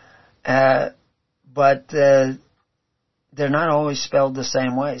 But they're not always spelled the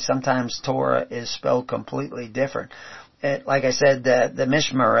same way. Sometimes Torah is spelled completely different. Like I said, the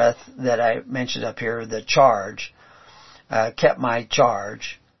Mishmareth that I mentioned up here, the charge, kept my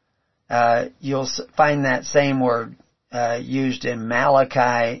charge. You'll find that same word used in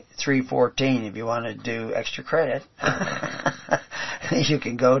Malachi 3:14. If you want to do extra credit, you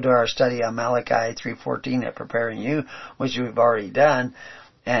can go to our study on Malachi 3:14 at Preparing You, which we've already done,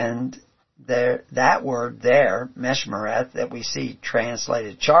 and there, that word there, Meshmereth, that we see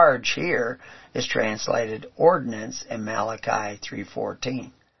translated charge here, is translated ordinance in Malachi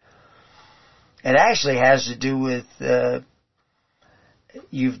 3:14. It actually has to do with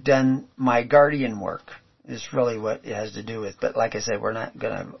you've done my guardian work. Is really what it has to do with. But like I said, we're not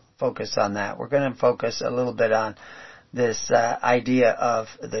going to focus on that. We're going to focus a little bit on this idea of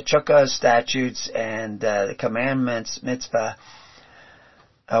the Chukah statutes and the commandments, mitzvah,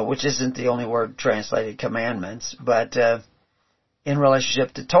 which isn't the only word translated commandments, but in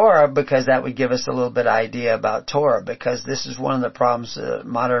relationship to Torah, because that would give us a little bit of idea about Torah, because this is one of the problems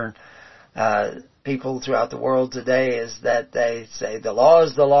modern people throughout the world today is that they say the law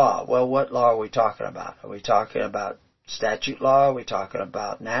is the law. Well, what law are we talking about? Are we talking about statute law? Are we talking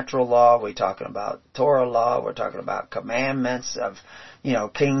about natural law? Are we talking about Torah law? We're talking about commandments of,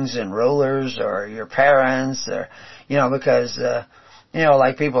 kings and rulers or your parents or, because,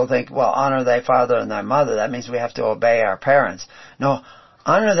 like people think, well, honor thy father and thy mother. That means we have to obey our parents. No,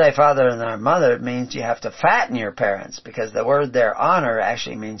 honor thy father and thy mother means you have to fatten your parents, because the word there, honor,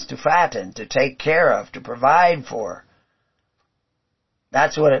 actually means to fatten, to take care of, to provide for.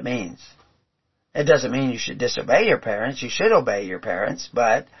 That's what it means. It doesn't mean you should disobey your parents. You should obey your parents,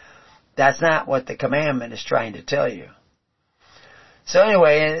 but that's not what the commandment is trying to tell you. So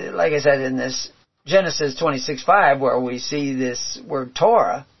anyway, like I said, in this Genesis 26:5, where we see this word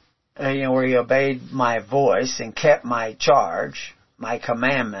Torah, where you obeyed my voice and kept my charge, my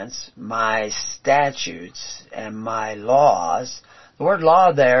commandments, my statutes, and my laws. The word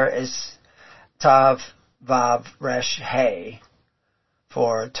law there is Tav, Vav, Resh, He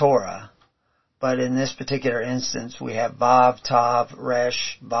for Torah. But in this particular instance, we have Vav, Tav,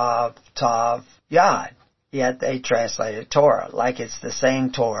 Resh, Vav, Tav, Yod. Yet they translate it Torah, like it's the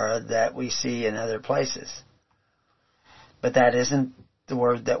same Torah that we see in other places. But that isn't the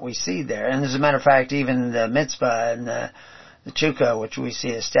word that we see there. And as a matter of fact, even the mitzvah and the Chukah, which we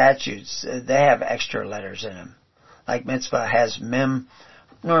see as statutes, they have extra letters in them. Like mitzvah has mem.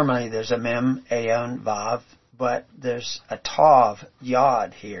 Normally there's a mem, ayon, vav, but there's a tav,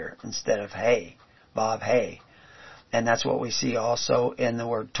 yod here instead of hey, vav, hey. And that's what we see also in the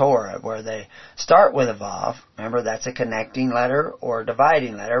word Torah, where they start with a vav. Remember, that's a connecting letter or a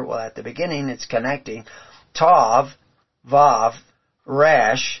dividing letter. Well, at the beginning it's connecting. Tav, vav,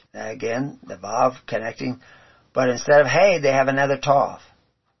 resh, again, the vav connecting. But instead of hey, they have another tav.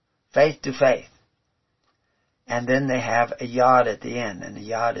 Faith to faith. And then they have a yod at the end, and the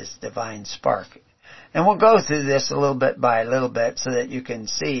yod is divine spark. And we'll go through this a little bit by little bit so that you can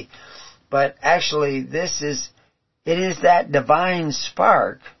see. But actually, it is that divine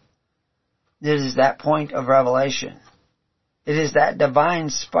spark that is that point of revelation. It is that divine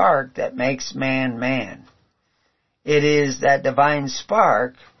spark that makes man man. It is that divine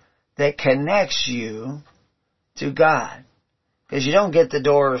spark that connects you to God. Because you don't get the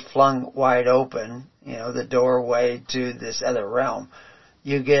door flung wide open, the doorway to this other realm.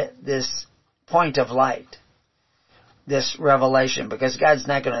 You get this point of light, this revelation, because God's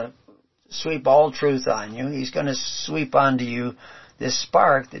not going to sweep all truth on you. He's going to sweep onto you this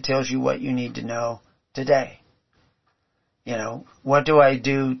spark that tells you what you need to know today. What do I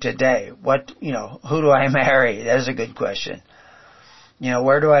do today? Who do I marry? That's a good question.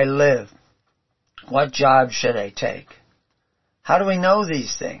 Where do I live? What job should I take? How do we know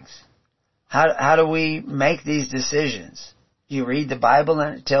these things? How do we make these decisions? You read the Bible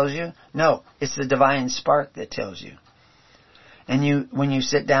and it tells you? No, it's the divine spark that tells you. And when you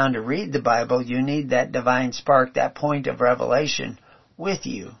sit down to read the Bible, you need that divine spark, that point of revelation with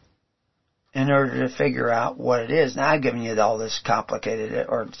you in order to figure out what it is. Now, I've given you all this complicated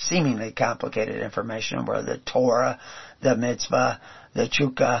or seemingly complicated information where the Torah, the mitzvah, the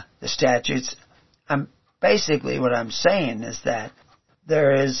chukah, the statutes. Basically what I'm saying is that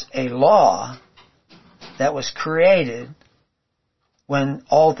there is a law that was created when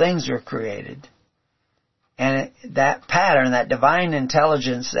all things were created. And that pattern, that divine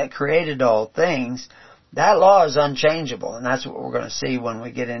intelligence that created all things, that law is unchangeable. And that's what we're going to see when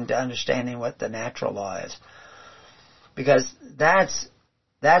we get into understanding what the natural law is. Because that's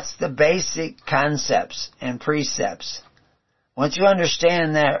the basic concepts and precepts. Once you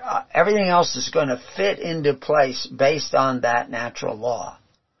understand that, everything else is going to fit into place based on that natural law.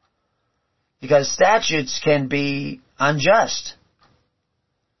 Because statutes can be unjust.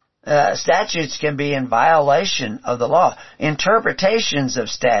 Statutes can be in violation of the law. Interpretations of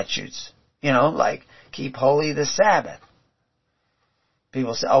statutes, like keep holy the Sabbath.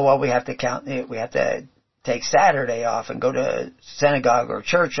 People say, oh, well, we have to take Saturday off and go to synagogue or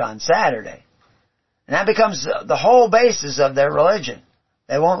church on Saturday. And that becomes the whole basis of their religion.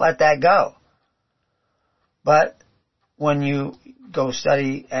 They won't let that go. But when you go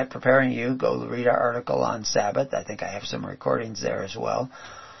study at Preparing You, go read our article on Sabbath. I think I have some recordings there as well.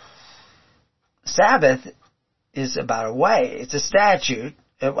 Sabbath is about a way. It's a statute.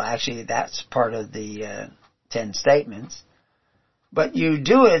 Actually, that's part of the 10 statements. But you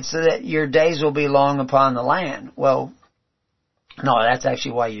do it so that your days will be long upon the land. Well, no, that's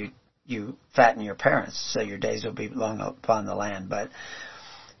actually why you fatten your parents, so your days will be long upon the land. But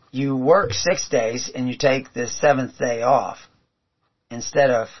you work 6 days and you take the 7th day off instead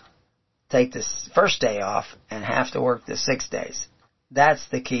of take the first day off and have to work the 6 days. That's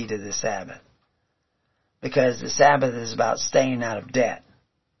the key to the Sabbath. Because the Sabbath is about staying out of debt,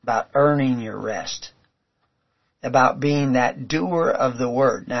 about earning your rest, about being that doer of the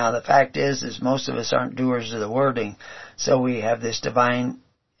word. Now, the fact is most of us aren't doers of the wording, so we have this divine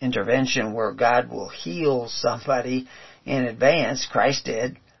intervention where God will heal somebody in advance. Christ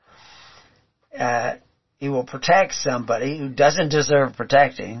did. He will protect somebody who doesn't deserve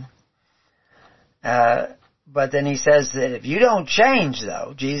protecting. But then he says that if you don't change,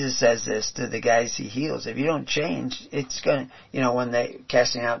 though, Jesus says this to the guys he heals, if you don't change, it's going to, when they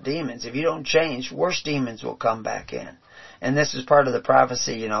casting out demons, if you don't change, worse demons will come back in. And this is part of the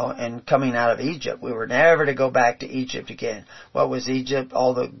prophecy, and coming out of Egypt. We were never to go back to Egypt again. What was Egypt?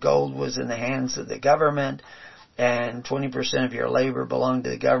 All the gold was in the hands of the government, and 20% of your labor belonged to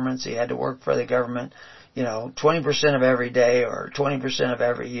the government, so you had to work for the government. 20% of every day or 20% of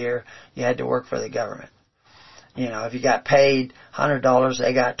every year, you had to work for the government. If you got paid $100,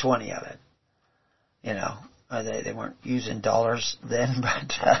 they got 20 of it. They weren't using dollars then,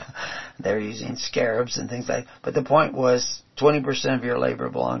 but they were using scarabs and things like that. But the point was 20% of your labor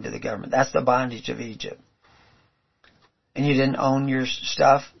belonged to the government. That's the bondage of Egypt. And you didn't own your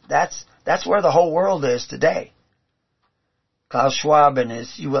stuff. That's where the whole world is today. Klaus Schwab and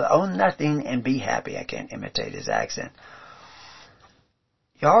his, you will own nothing and be happy. I can't imitate his accent.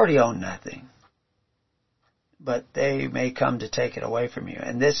 You already own nothing. But they may come to take it away from you.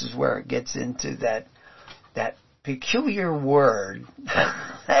 And this is where it gets into that peculiar word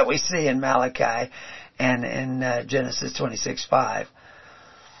that we see in Malachi and in Genesis 26:5.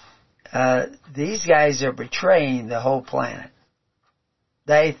 These guys are betraying the whole planet.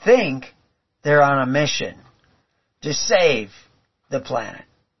 They think they're on a mission to save the planet.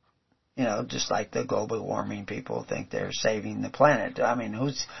 Just like the global warming people think they're saving the planet. I mean,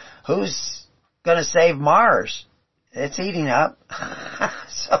 who's going to save Mars? It's heating up.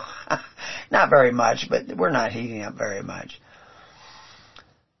 So, not very much, but we're not heating up very much.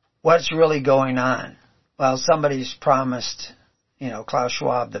 What's really going on? Well, somebody's promised, Klaus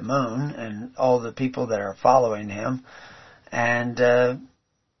Schwab the moon and all the people that are following him, and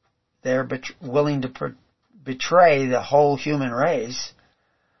they're willing to betray the whole human race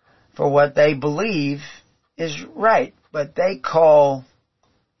for what they believe is right. But they call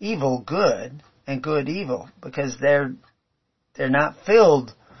evil good and good evil because they're not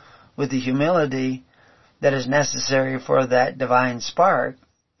filled with the humility that is necessary for that divine spark.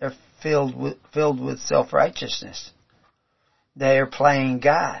 They're filled with self-righteousness. They are playing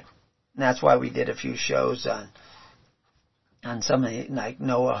God. And that's why we did a few shows on somebody like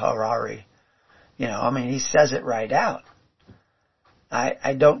Noah Harari. He says it right out.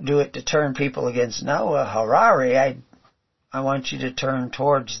 I don't do it to turn people against Noah Harari. I want you to turn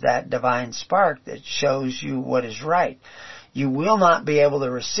towards that divine spark that shows you what is right. You will not be able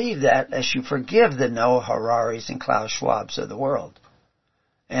to receive that unless you forgive the Noah Hararis and Klaus Schwabs of the world,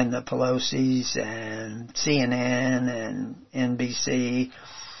 and the Pelosi's and CNN and NBC.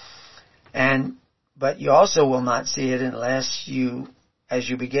 But you also will not see it unless as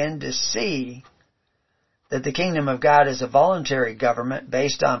you begin to see that the kingdom of God is a voluntary government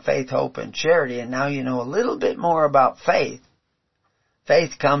based on faith, hope, and charity, and now you know a little bit more about faith.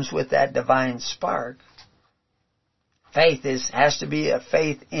 Faith comes with that divine spark. Faith has to be a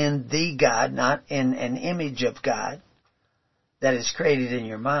faith in the God, not in an image of God that is created in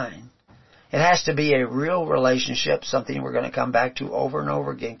your mind. It has to be a real relationship, something we're going to come back to over and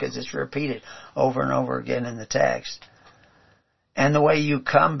over again because it's repeated over and over again in the text. And the way you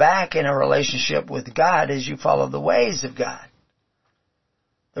come back in a relationship with God is you follow the ways of God.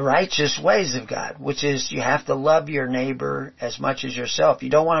 The righteous ways of God, which is you have to love your neighbor as much as yourself. You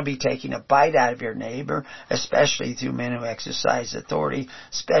don't want to be taking a bite out of your neighbor, especially through men who exercise authority,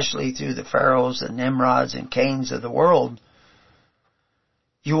 especially through the Pharaohs and Nimrods and Cains of the world.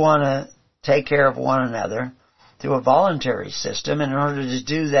 You want to take care of one another through a voluntary system. And in order to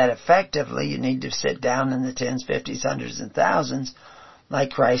do that effectively, you need to sit down in the tens, fifties, hundreds, and thousands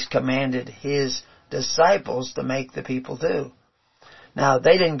like Christ commanded His disciples to make the people do. Now,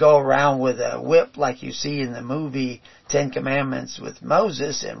 they didn't go around with a whip like you see in the movie Ten Commandments with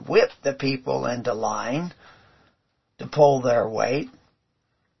Moses and whip the people into line to pull their weight.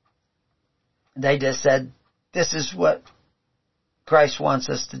 They just said, this is what Christ wants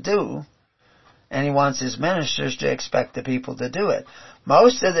us to do, and He wants His ministers to expect the people to do it.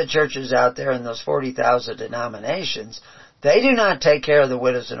 Most of the churches out there in those 40,000 denominations, they do not take care of the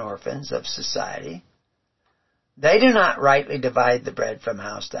widows and orphans of society. They do not rightly divide the bread from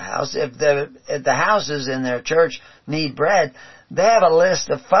house to house. If the houses in their church need bread, they have a list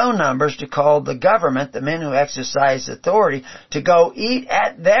of phone numbers to call the government, the men who exercise authority, to go eat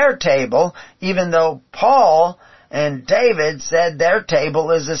at their table, even though Paul and David said their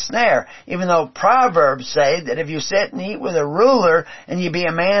table is a snare. Even though Proverbs say that if you sit and eat with a ruler and you be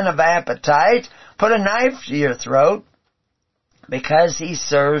a man of appetite, put a knife to your throat, because he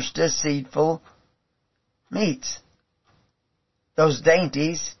serves deceitful meats. Those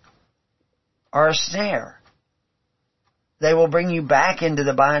dainties are a snare. They will bring you back into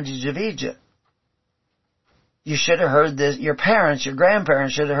the bondage of Egypt. You should have heard this, your parents, your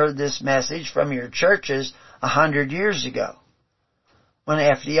grandparents should have heard this message from your churches 100 years ago, when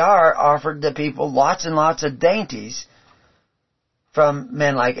FDR offered the people lots and lots of dainties from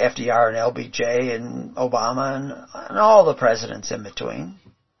men like FDR and LBJ and Obama and all the presidents in between.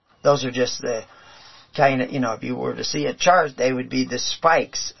 Those are just the kind of, if you were to see a chart, they would be the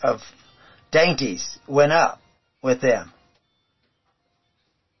spikes of dainties went up with them.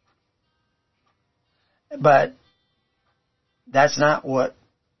 But that's not what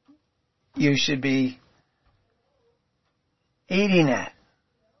you should be eating at.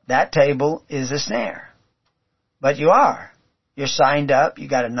 That table is a snare. But you are. You're signed up. You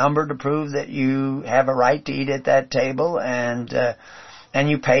got a number to prove that you have a right to eat at that table, and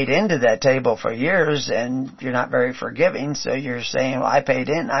you paid into that table for years, and you're not very forgiving, so you're saying, well, I paid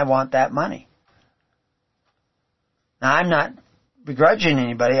in, I want that money. Now, I'm not begrudging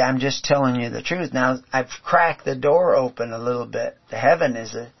anybody, I'm just telling you the truth. Now, I've cracked the door open a little bit. The heaven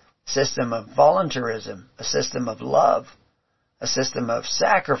is a system of voluntarism, a system of love, a system of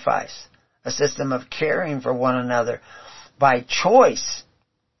sacrifice, a system of caring for one another by choice,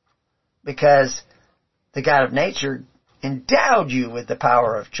 because the God of nature endowed you with the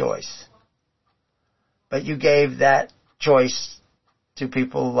power of choice. But you gave that choice to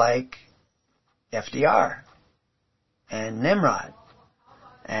people like FDR and Nimrod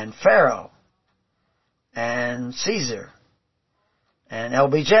and Pharaoh and Caesar and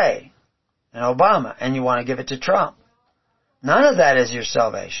LBJ and Obama, and you want to give it to Trump. None of that is your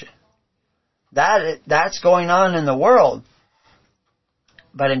salvation. That's going on in the world.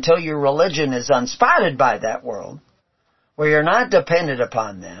 But until your religion is unspotted by that world, where you're not dependent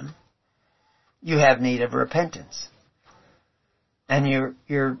upon them, you have need of repentance. And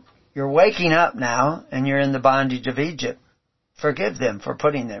you're waking up now, and you're in the bondage of Egypt. Forgive them for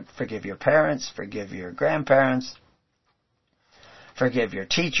putting them. Forgive your parents. Forgive your grandparents. Forgive your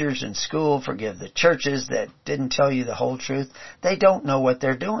teachers in school. Forgive the churches that didn't tell you the whole truth. They don't know what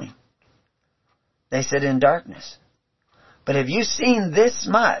they're doing. They sit in darkness. But have you seen this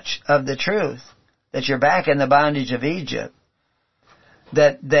much of the truth, that you're back in the bondage of Egypt,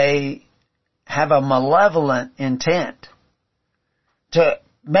 that they have a malevolent intent to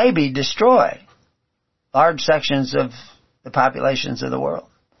maybe destroy large sections of the populations of the world?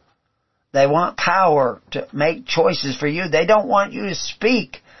 They want power to make choices for you. They don't want you to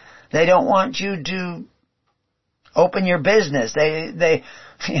speak. They don't want you to open your business.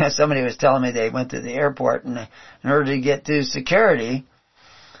 Somebody was telling me they went to the airport, and in order to get through security,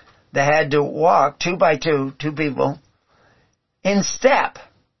 they had to walk 2 by 2, 2 people, in step.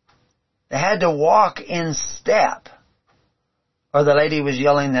 They had to walk in step. Or the lady was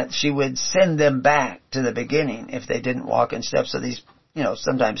yelling that she would send them back to the beginning if they didn't walk in step. So these,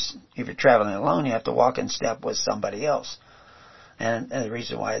 sometimes if you're traveling alone, you have to walk in step with somebody else. And the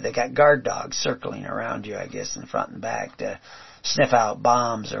reason why they got guard dogs circling around you, I guess, in front and back to sniff out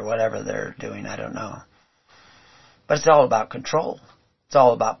bombs or whatever they're doing, I don't know. But it's all about control. It's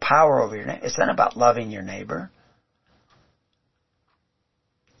all about power over your neighbor. It's not about loving your neighbor.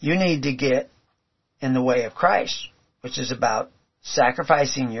 You need to get in the way of Christ, which is about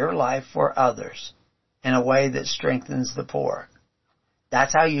sacrificing your life for others in a way that strengthens the poor.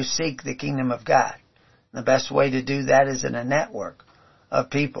 That's how you seek the kingdom of God. The best way to do that is in a network of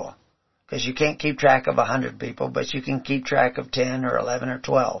people. Because you can't keep track of 100 people, but you can keep track of 10 or 11 or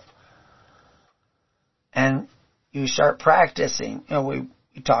 12. And you start practicing.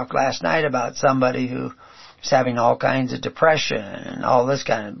 We talked last night about somebody who was having all kinds of depression and all this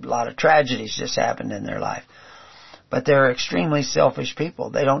a lot of tragedies just happened in their life. But they're extremely selfish people.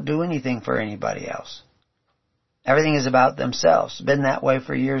 They don't do anything for anybody else. Everything is about themselves. It's been that way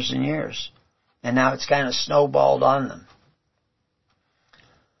for years and years. And now it's kind of snowballed on them.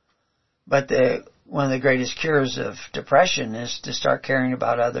 But one of the greatest cures of depression is to start caring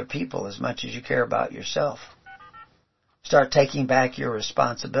about other people as much as you care about yourself. Start taking back your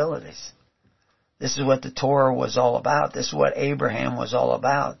responsibilities. This is what the Torah was all about. This is what Abraham was all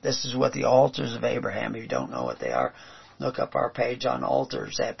about. This is what the altars of Abraham, if you don't know what they are, look up our page on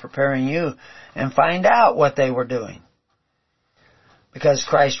altars at Preparing You and find out what they were doing. Because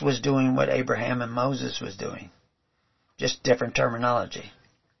Christ was doing what Abraham and Moses was doing. Just different terminology.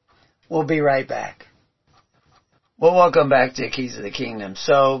 We'll be right back. Well, welcome back to Keys of the Kingdom.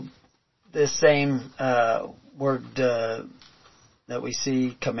 So, this same word that we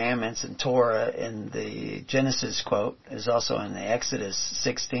see, commandments and Torah in the Genesis quote, is also in the Exodus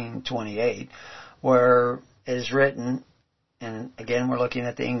 16:28, where it is written, and again we're looking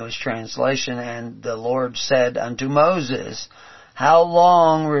at the English translation, and the Lord said unto Moses, how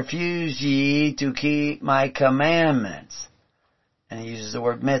long refuse ye to keep my commandments? And he uses the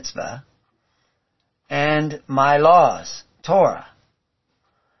word mitzvah. And my laws, Torah.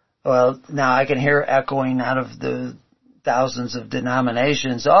 Well, now I can hear echoing out of the thousands of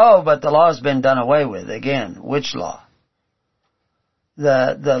denominations, oh, but the law's been done away with. Again, which law?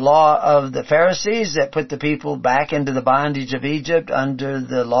 The law of the Pharisees that put the people back into the bondage of Egypt under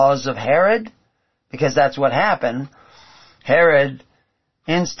the laws of Herod? Because that's what happened. Herod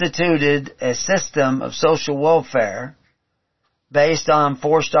instituted a system of social welfare based on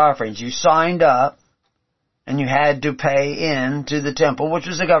forced offerings. You signed up and you had to pay in to the temple, which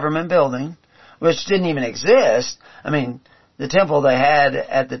was a government building, which didn't even exist. I mean, the temple they had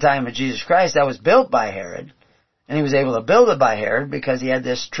at the time of Jesus Christ, that was built by Herod. And he was able to build it by Herod because he had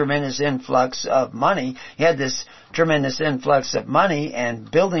this tremendous influx of money. He had this tremendous influx of money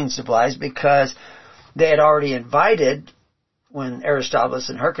and building supplies because they had already invited, when Aristobulus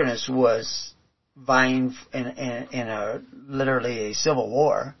and Hyrcanus was vying in literally a civil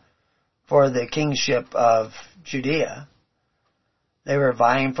war for the kingship of Judea, they were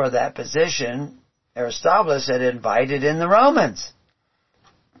vying for that position. Aristobulus had invited in the Romans.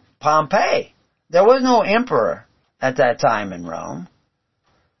 Pompey. There was no emperor at that time in Rome.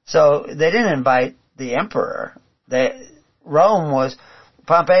 So they didn't invite the emperor. Pompey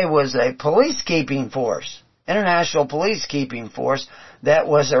was a police-keeping force, international police-keeping force that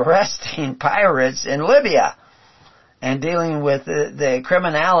was arresting pirates in Libya and dealing with the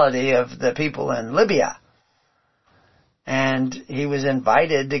criminality of the people in Libya. And he was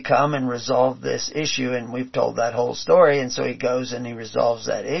invited to come and resolve this issue, and we've told that whole story, and so he goes and he resolves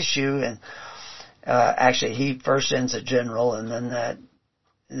that issue, and actually he first sends a general, and then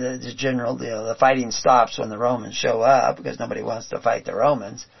the general, the fighting stops when the Romans show up, because nobody wants to fight the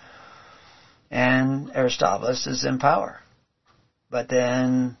Romans, and Aristobulus is in power. But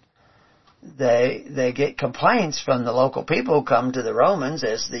then they get complaints from the local people who come to the Romans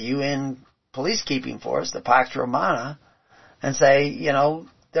as the UN police-keeping force, the Pax Romana, and say,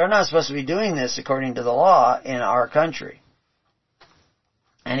 they're not supposed to be doing this according to the law in our country.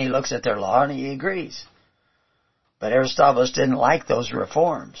 And he looks at their law and he agrees. But Aristobulus didn't like those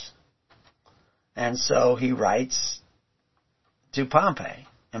reforms. And so he writes to Pompey.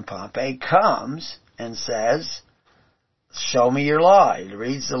 And Pompey comes and says, show me your law. He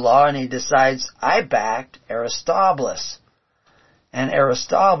reads the law and he decides, I backed Aristobulus. And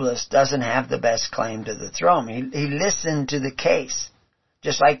Aristobulus doesn't have the best claim to the throne. He listened to the case.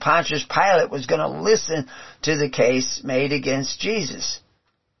 Just like Pontius Pilate was going to listen to the case made against Jesus.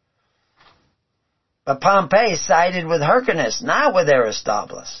 But Pompey sided with Hyrcanus, not with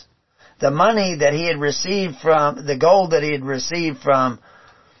Aristobulus. The money that he had received the gold that he had received from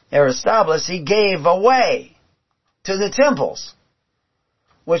Aristobulus, he gave away to the temples,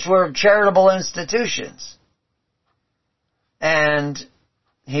 which were charitable institutions. And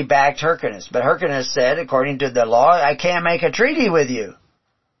he backed Hyrcanus. But Hyrcanus said, according to the law, I can't make a treaty with you.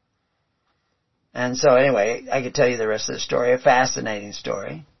 And so anyway, I could tell you the rest of the story, a fascinating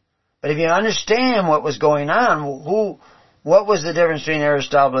story. But if you understand what was going on, what was the difference between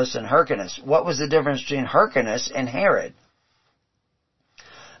Aristobulus and Hyrcanus? What was the difference between Hyrcanus and Herod?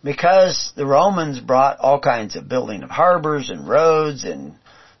 Because the Romans brought all kinds of building of harbors and roads and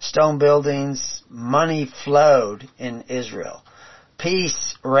stone buildings, money flowed in Israel.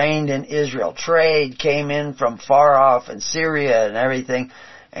 Peace reigned in Israel. Trade came in from far off in Syria and everything.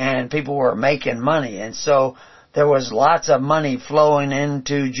 and people were making money. And so there was lots of money flowing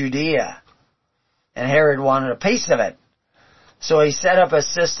into Judea. And Herod wanted a piece of it. So he set up a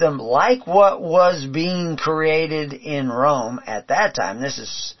system like what was being created in Rome at that time. This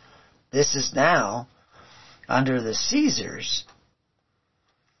is now under the Caesars,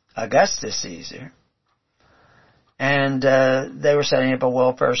 Augustus Caesar. And they were setting up a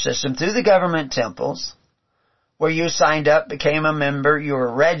welfare system through the government temples where you signed up, became a member, you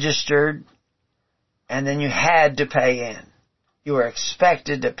were registered, and then you had to pay in. You were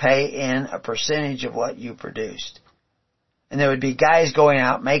expected to pay in a percentage of what you produced. And there would be guys going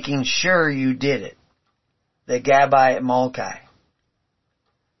out making sure you did it. The Gabbai at Molkai.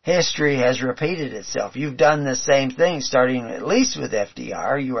 History has repeated itself. You've done the same thing, starting at least with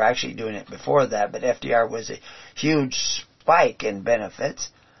FDR. You were actually doing it before that, but FDR was a huge spike in benefits.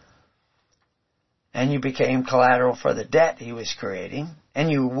 And you became collateral for the debt he was creating.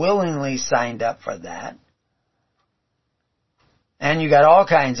 And you willingly signed up for that. And you got all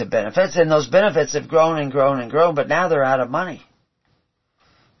kinds of benefits, and those benefits have grown and grown and grown, but now they're out of money.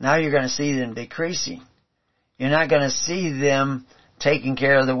 Now you're going to see them decreasing. You're not going to see them taking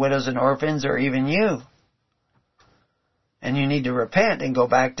care of the widows and orphans or even you. And you need to repent and go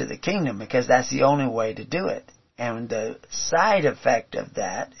back to the kingdom, because that's the only way to do it. And the side effect of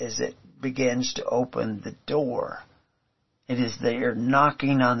that is it begins to open the door. It is that you're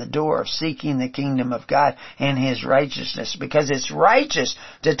knocking on the door of seeking the kingdom of God and His righteousness, because it's righteous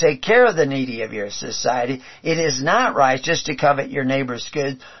to take care of the needy of your society. It is not righteous to covet your neighbor's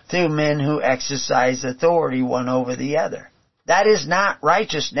goods through men who exercise authority one over the other. That is not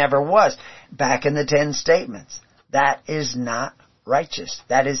righteous, never was. Back in the 10 statements. That is not righteous.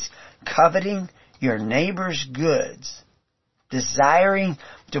 That is coveting your neighbor's goods, desiring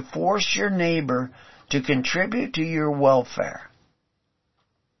to force your neighbor to contribute to your welfare.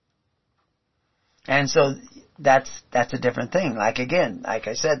 And so that's a different thing. Like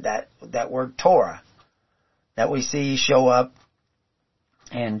I said, that word Torah that we see show up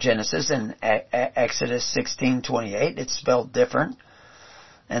in Genesis and Exodus 16:28, it's spelled different.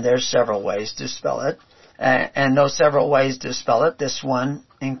 And there's several ways to spell it. And those several ways to spell it, this one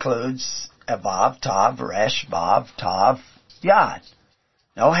includes a Vav, Tav, Resh, Vav, Tav, Yod.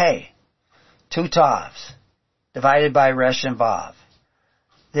 No Hey. 2 Tavs, divided by Resh and Vav.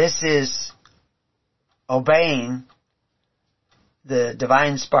 This is obeying the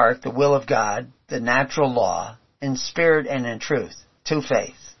divine spark, the will of God, the natural law, in spirit and in truth, to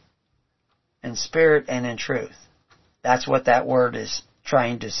faith. In spirit and in truth. That's what that word is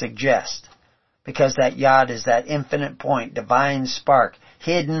trying to suggest. Because that Yod is that infinite point, divine spark,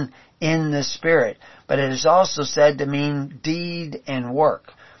 hidden in the spirit. But it is also said to mean deed and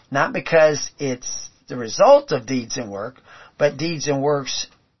work. Not because it's the result of deeds and work, but deeds and works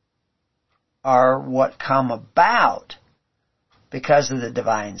are what come about because of the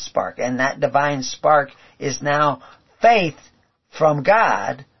divine spark. And that divine spark is now faith from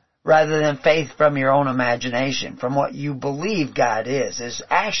God rather than faith from your own imagination, from what you believe God is. It's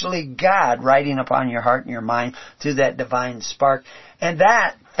actually God writing upon your heart and your mind through that divine spark. And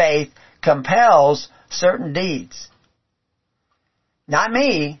that faith compels certain deeds. Not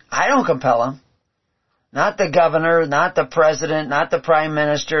me. I don't compel them. Not the governor, not the president, not the prime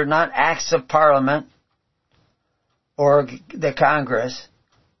minister, not acts of parliament or the Congress.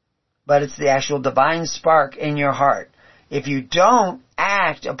 But it's the actual divine spark in your heart. If you don't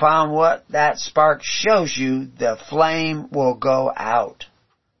act upon what that spark shows you, the flame will go out.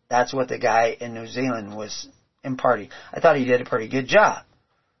 That's what the guy in New Zealand was imparting. I thought he did a pretty good job.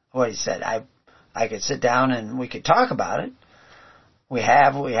 What he said. I could sit down and we could talk about it. We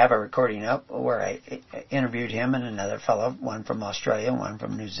have a recording up where I interviewed him and another fellow, one from Australia and one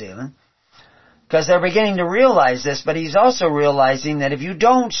from New Zealand. Because they're beginning to realize this, but he's also realizing that if you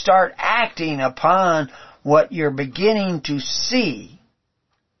don't start acting upon what you're beginning to see,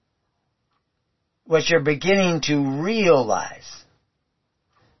 what you're beginning to realize,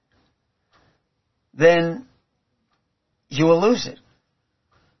 then you will lose it.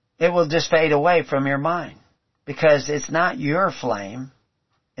 It will just fade away from your mind. Because it's not your flame,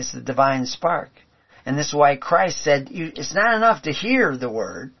 it's the divine spark. And this is why Christ said, it's not enough to hear the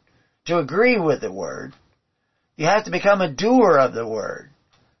word, to agree with the word. You have to become a doer of the word.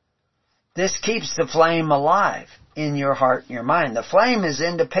 This keeps the flame alive in your heart and your mind. The flame is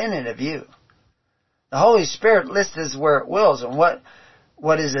independent of you. The Holy Spirit lists where it wills. And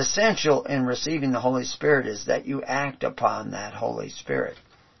what is essential in receiving the Holy Spirit is that you act upon that Holy Spirit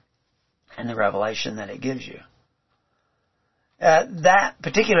and the revelation that it gives you. That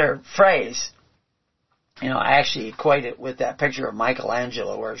particular phrase, I actually equate it with that picture of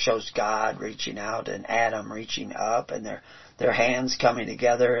Michelangelo where it shows God reaching out and Adam reaching up and their hands coming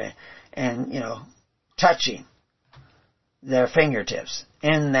together and touching their fingertips.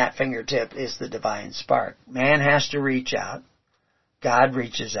 In that fingertip is the divine spark. Man has to reach out. God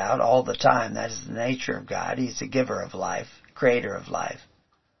reaches out all the time. That is the nature of God. He's the giver of life, creator of life.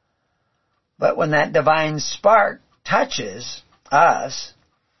 But when that divine spark touches us,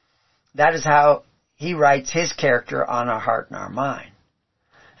 that is how He writes His character on our heart and our mind.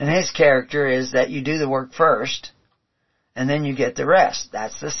 And His character is that you do the work first, and then you get the rest.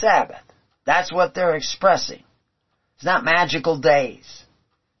 That's the Sabbath. That's what they're expressing. It's not magical days.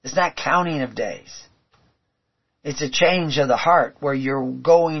 It's not counting of days. It's a change of the heart where you're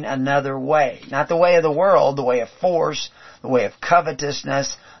going another way. Not the way of the world, the way of force, the way of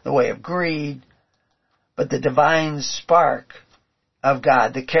covetousness, the way of greed, but the divine spark of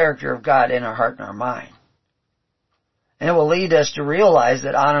God, the character of God in our heart and our mind. And it will lead us to realize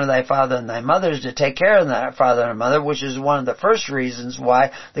that honor thy father and thy mother is to take care of thy father and mother, which is one of the first reasons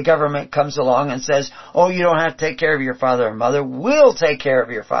why the government comes along and says, oh, you don't have to take care of your father and mother. We'll take care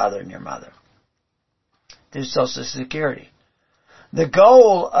of your father and your mother through Social Security. The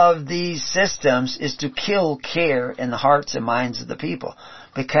goal of these systems is to kill care in the hearts and minds of the people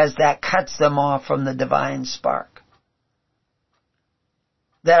because that cuts them off from the divine spark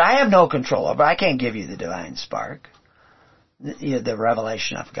that I have no control over. I can't give you the divine spark, the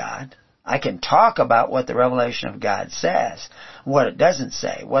revelation of God. I can talk about what the revelation of God says, what it doesn't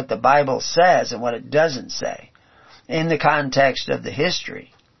say, what the Bible says and what it doesn't say in the context of the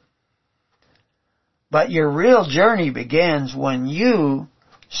history. But your real journey begins when you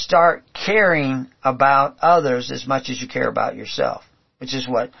start caring about others as much as you care about yourself, which is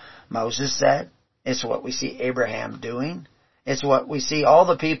what Moses said. It's what we see Abraham doing. It's what we see all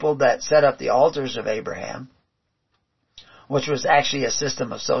the people that set up the altars of Abraham, which was actually a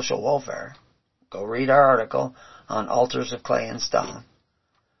system of social welfare. Go read our article on altars of clay and stone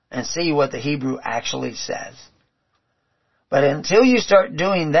and see what the Hebrew actually says. But until you start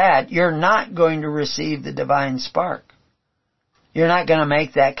doing that, you're not going to receive the divine spark. You're not going to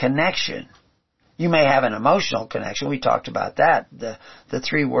make that connection. You may have an emotional connection. We talked about that. The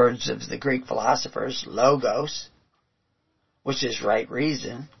three words of the Greek philosophers, logos, which is right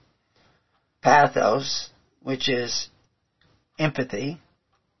reason, pathos, which is empathy,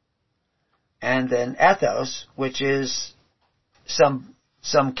 and then ethos, which is some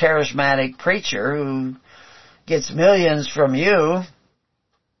charismatic preacher who gets millions from you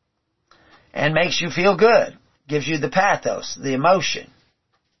and makes you feel good, gives you the pathos, the emotion.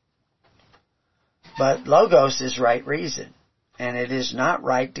 But logos is right reason, and it is not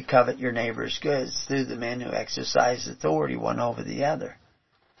right to covet your neighbor's goods through the men who exercise authority one over the other.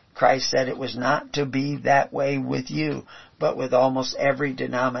 Christ said it was not to be that way with you, but with almost every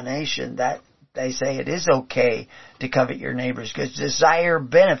denomination that they say it is okay to covet your neighbor's goods. Desire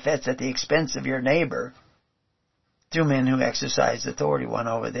benefits at the expense of your neighbor through men who exercise authority one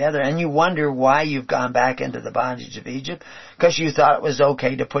over the other. And you wonder why you've gone back into the bondage of Egypt, because you thought it was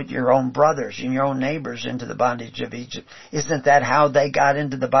okay to put your own brothers and your own neighbors into the bondage of Egypt. Isn't that how they got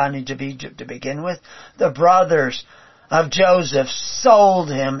into the bondage of Egypt to begin with? The brothers of Joseph sold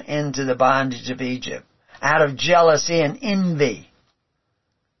him into the bondage of Egypt out of jealousy and envy.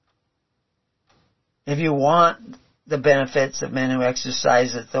 If you want the benefits of men who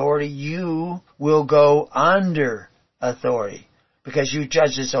exercise authority, you will go under authority. Because you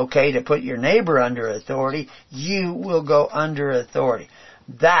judge it's okay to put your neighbor under authority, you will go under authority.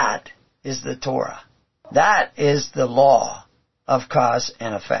 That is the Torah. That is the law of cause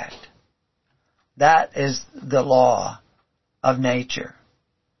and effect. That is the law of nature.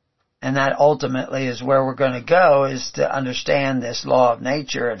 And that ultimately is where we're going to go, is to understand this law of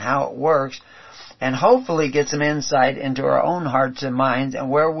nature and how it works, and hopefully get some insight into our own hearts and minds and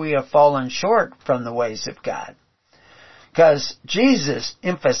where we have fallen short from the ways of God. Because Jesus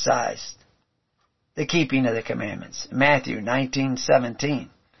emphasized the keeping of the commandments. Matthew 19:17.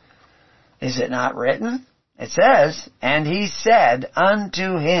 Is it not written? It says, and he said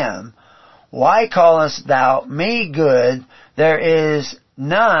unto him, why callest thou me good? There is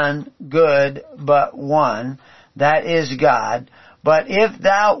none good but one, that is God. But if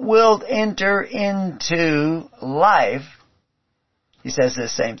thou wilt enter into life, he says the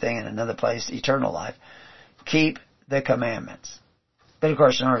same thing in another place, eternal life, keep the commandments. But of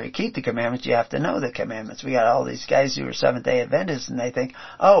course, in order to keep the commandments, you have to know the commandments. We got all these guys who are Seventh-day Adventists, and they think,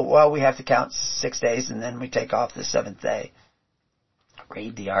 oh, well, we have to count 6 days, and then we take off the seventh day.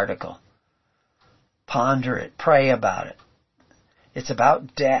 Read the article. Ponder it. Pray about it. It's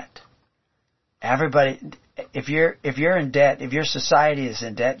about debt. Everybody, if you're in debt, if your society is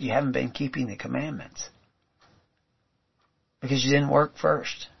in debt, you haven't been keeping the commandments. Because you didn't work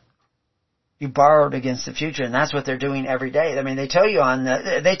first. You borrowed against the future, and that's what they're doing every day. I mean, they tell you on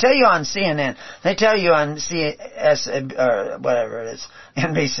CNN, they tell you on CS, whatever it is,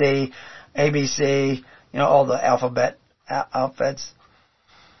 NBC, ABC, all the alphabets.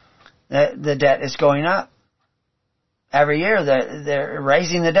 The debt is going up. Every year they're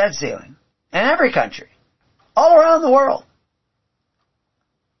raising the debt ceiling. In every country. All around the world.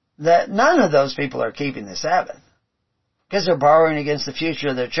 None of those people are keeping the Sabbath. Because they're borrowing against the future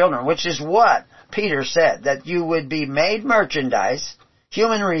of their children, which is what Peter said, that you would be made merchandise,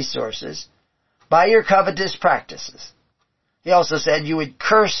 human resources, by your covetous practices. He also said you would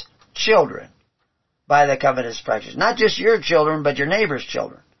curse children by the covetous practices. Not just your children, but your neighbor's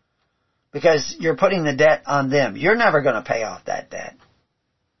children. Because you're putting the debt on them. You're never going to pay off that debt.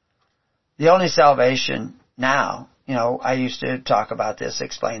 The only salvation now, I used to talk about this,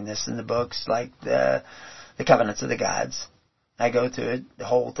 explain this in the books, like the covenants of the gods. I go through it, the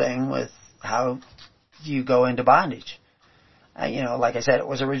whole thing with how you go into bondage. Like I said, it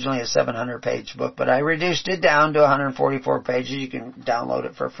was originally a 700-page book, but I reduced it down to 144 pages. You can download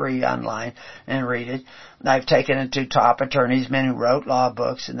it for free online and read it. And I've taken it to top attorneys, men who wrote law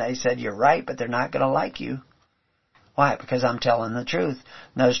books, and they said, you're right, but they're not going to like you. Why? Because I'm telling the truth.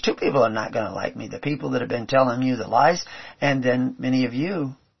 And those two people are not going to like me. The people that have been telling you the lies, and then many of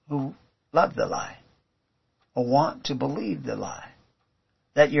you who love the lie. Or want to believe the lie.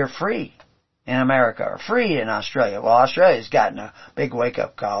 That you're free in America or free in Australia. Well, Australia's gotten a big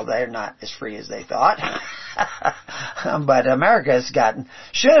wake-up call. They're not as free as they thought. But America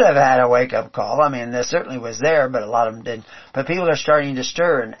should have had a wake-up call. I mean, there certainly was there, but a lot of them didn't. But people are starting to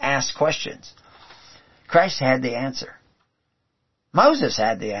stir and ask questions. Christ had the answer. Moses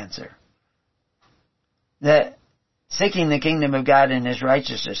had the answer. That seeking the kingdom of God and His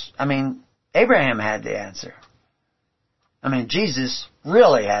righteousness. Abraham had the answer. Jesus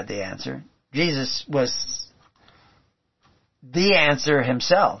really had the answer. Jesus was the answer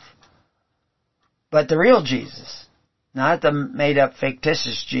Himself. But the real Jesus, not the made-up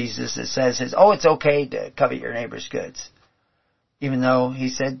fictitious Jesus that says, it's okay to covet your neighbor's goods. Even though He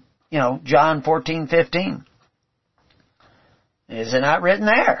said, John 14:15. Is it not written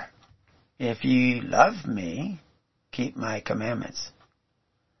there? If you love me, keep my commandments.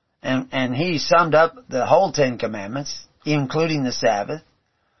 And He summed up the whole 10 Commandments, including the Sabbath,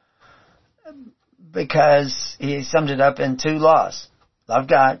 because He summed it up in 2 laws. Love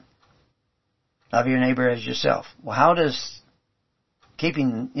God, love your neighbor as yourself. Well, how does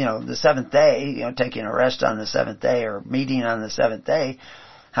keeping, the seventh day, taking a rest on the seventh day or meeting on the seventh day,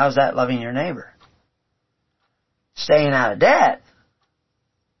 how's that loving your neighbor? Staying out of debt,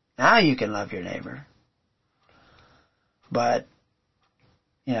 now you can love your neighbor. But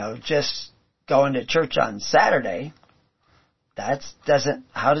just going to church on Saturday,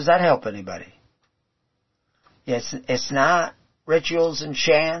 how does that help anybody? It's not rituals and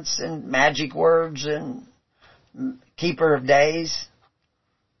chants and magic words and keeper of days.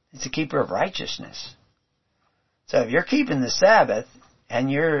 It's a keeper of righteousness. So if you're keeping the Sabbath and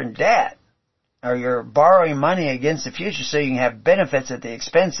you're in debt, or you're borrowing money against the future so you can have benefits at the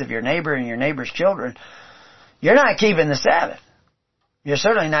expense of your neighbor and your neighbor's children, you're not keeping the Sabbath. You're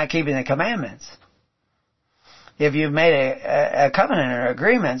certainly not keeping the commandments. If you've made a covenant or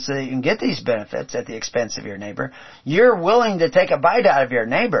agreement so that you can get these benefits at the expense of your neighbor, you're willing to take a bite out of your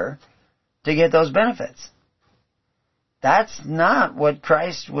neighbor to get those benefits. That's not what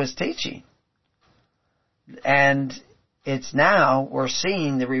Christ was teaching. And it's now we're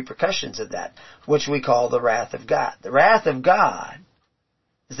seeing the repercussions of that, which we call the wrath of God. The wrath of God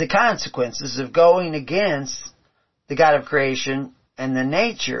is the consequences of going against the God of creation and the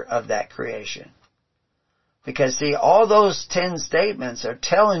nature of that creation. Because see, all those 10 statements are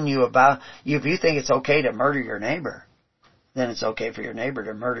telling you about, if you think it's okay to murder your neighbor, then it's okay for your neighbor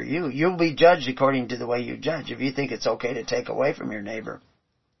to murder you. You'll be judged according to the way you judge. If you think it's okay to take away from your neighbor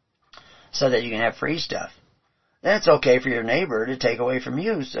so that you can have free stuff, then it's okay for your neighbor to take away from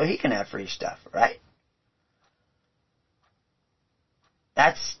you so he can have free stuff, right?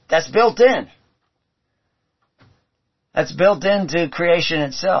 That's built in. That's built into creation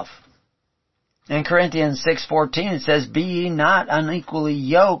itself. In Corinthians 6:14 it says, "Be ye not unequally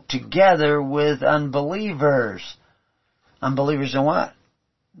yoked together with unbelievers." Unbelievers in what?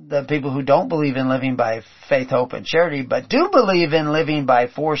 The people who don't believe in living by faith, hope, and charity, but do believe in living by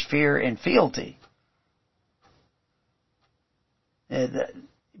force, fear, and fealty.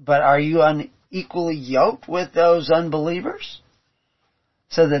 But are you unequally yoked with those unbelievers?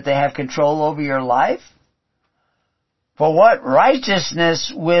 so that they have control over your life? For what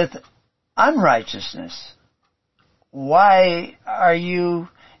righteousness with unrighteousness? Why are you...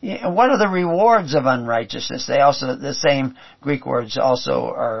 What are the rewards of unrighteousness? The same Greek words also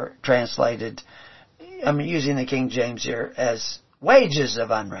are translated, I'm using the King James here, as wages of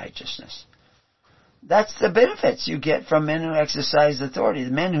unrighteousness. That's the benefits you get from men who exercise authority.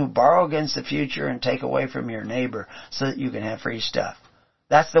 The men who borrow against the future and take away from your neighbor so that you can have free stuff.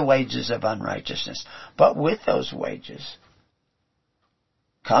 That's the wages of unrighteousness. But with those wages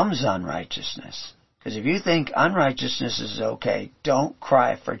comes unrighteousness. Because if you think unrighteousness is okay, don't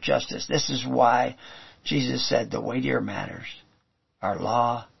cry for justice. This is why Jesus said the weightier matters are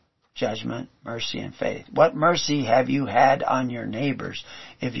law, judgment, mercy, and faith. What mercy have you had on your neighbors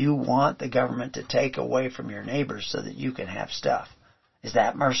if you want the government to take away from your neighbors so that you can have stuff? Is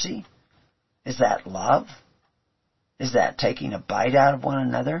that mercy? Is that love? Is that taking a bite out of one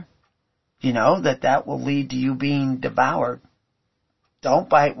another? You know that will lead to you being devoured. Don't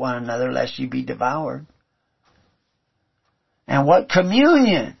bite one another lest you be devoured. And what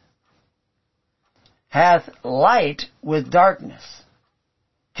communion hath light with darkness?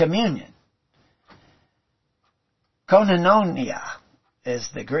 Communion. Koinonia is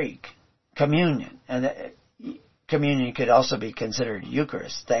the Greek. Communion. And communion could also be considered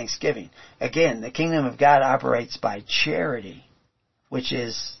Eucharist, thanksgiving. Again, the kingdom of God operates by charity, which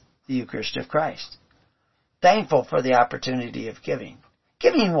is the Eucharist of Christ. Thankful for the opportunity of giving.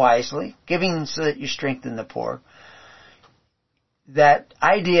 Giving wisely, giving so that you strengthen the poor. That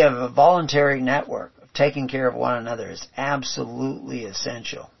idea of a voluntary network of taking care of one another is absolutely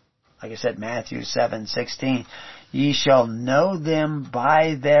essential. Like I said, Matthew 7:16, ye shall know them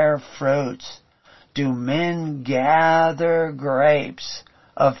by their fruits. Do men gather grapes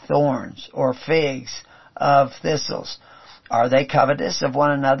of thorns or figs of thistles? Are they covetous of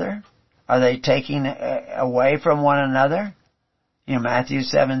one another? Are they taking away from one another? Matthew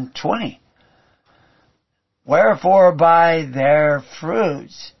 7:20. Wherefore by their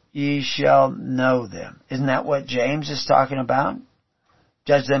fruits ye shall know them. Isn't that what James is talking about?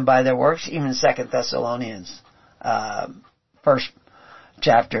 Judge them by their works. Even 2 Thessalonians, first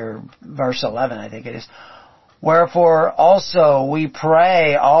chapter, verse 11, I think it is. Wherefore also we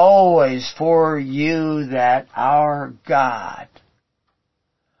pray always for you that our God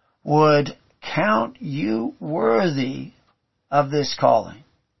would count you worthy of this calling,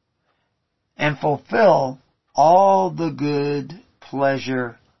 and fulfill all the good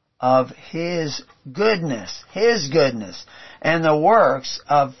pleasure of His goodness, and the works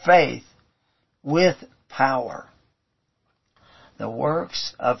of faith with power. The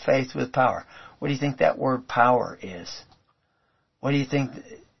works of faith with power. What do you think that word power is? What do you think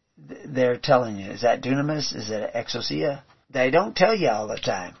they're telling you? Is that dunamis? Is it exousia? They don't tell you all the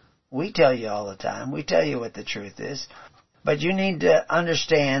time. We tell you all the time. We tell you what the truth is. But you need to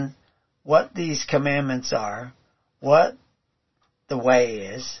understand what these commandments are, what the way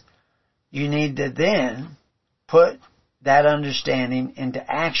is. You need to then put that understanding into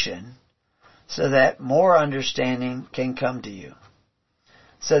action so that more understanding can come to you.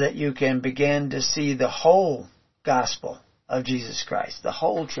 So that you can begin to see the whole gospel of Jesus Christ, the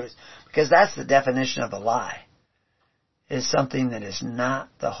whole truth. Because that's the definition of a lie, is something that is not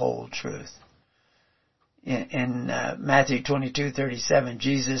the whole truth. In Matthew 22:37,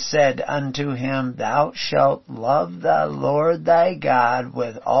 Jesus said unto him, Thou shalt love the Lord thy God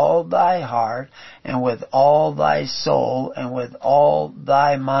with all thy heart, and with all thy soul, and with all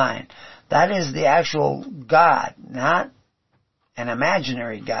thy mind. That is the actual God, not an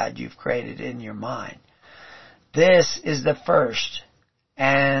imaginary God you've created in your mind. This is the first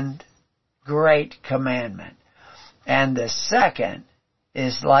and great commandment. And the second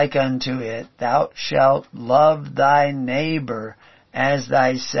is like unto it, Thou shalt love thy neighbor as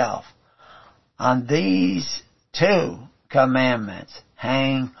thyself. On these two commandments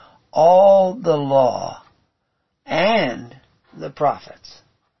hang all the law and the prophets.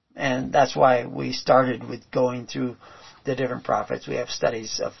 And that's why we started with going through the different prophets. We have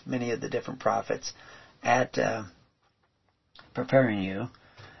studies of many of the different prophets at Preparing You.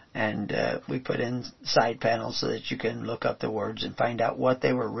 And we put in side panels so that you can look up the words and find out what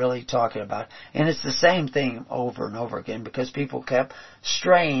they were really talking about. And it's the same thing over and over again because people kept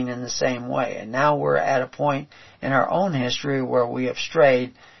straying in the same way. And now we're at a point in our own history where we have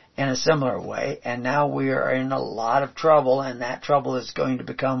strayed in a similar way. And now we are in a lot of trouble, and that trouble is going to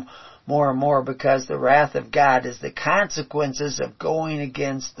become more and more because the wrath of God is the consequences of going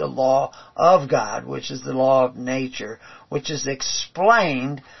against the law of God, which is the law of nature, which is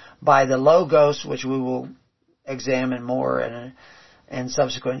explained by the Logos, which we will examine more and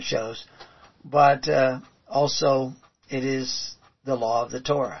subsequent shows. But also it is the law of the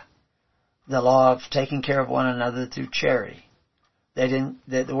Torah, the law of taking care of one another through charity.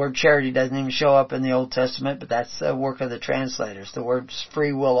 The word charity doesn't even show up in the Old Testament, but that's the work of the translators. The word's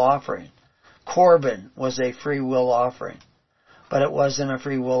free will offering. Corban was a free will offering, but it wasn't a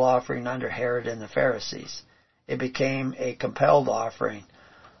free will offering under Herod and the Pharisees. It became a compelled offering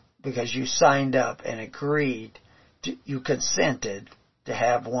because you signed up and agreed, you consented to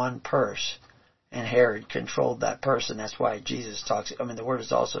have one purse, and Herod controlled that purse, and that's why Jesus talks, the word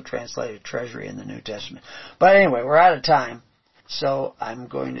is also translated treasury in the New Testament. But anyway, we're out of time. So I'm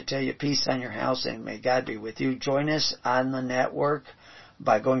going to tell you peace on your house, and may God be with you. Join us on the network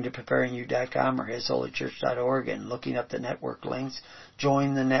by going to preparingyou.com or hisholychurch.org and looking up the network links.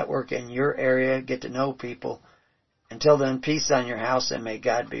 Join the network in your area. Get to know people. Until then, peace on your house, and may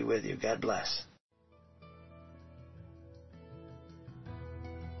God be with you. God bless.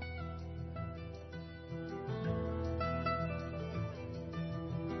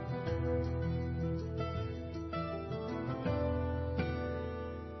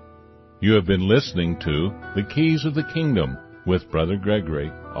 You have been listening to The Keys of the Kingdom with Brother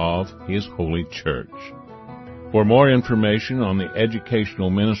Gregory of His Holy Church. For more information on the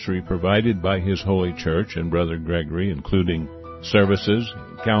educational ministry provided by His Holy Church and Brother Gregory, including services,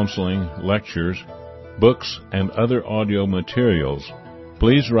 counseling, lectures, books, and other audio materials,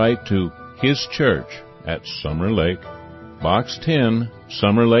 please write to His Church at Summer Lake, Box 10,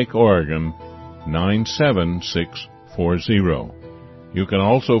 Summer Lake, Oregon, 97640. You can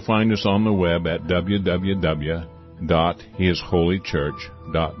also find us on the web at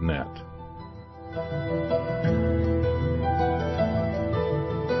www.hisholychurch.net.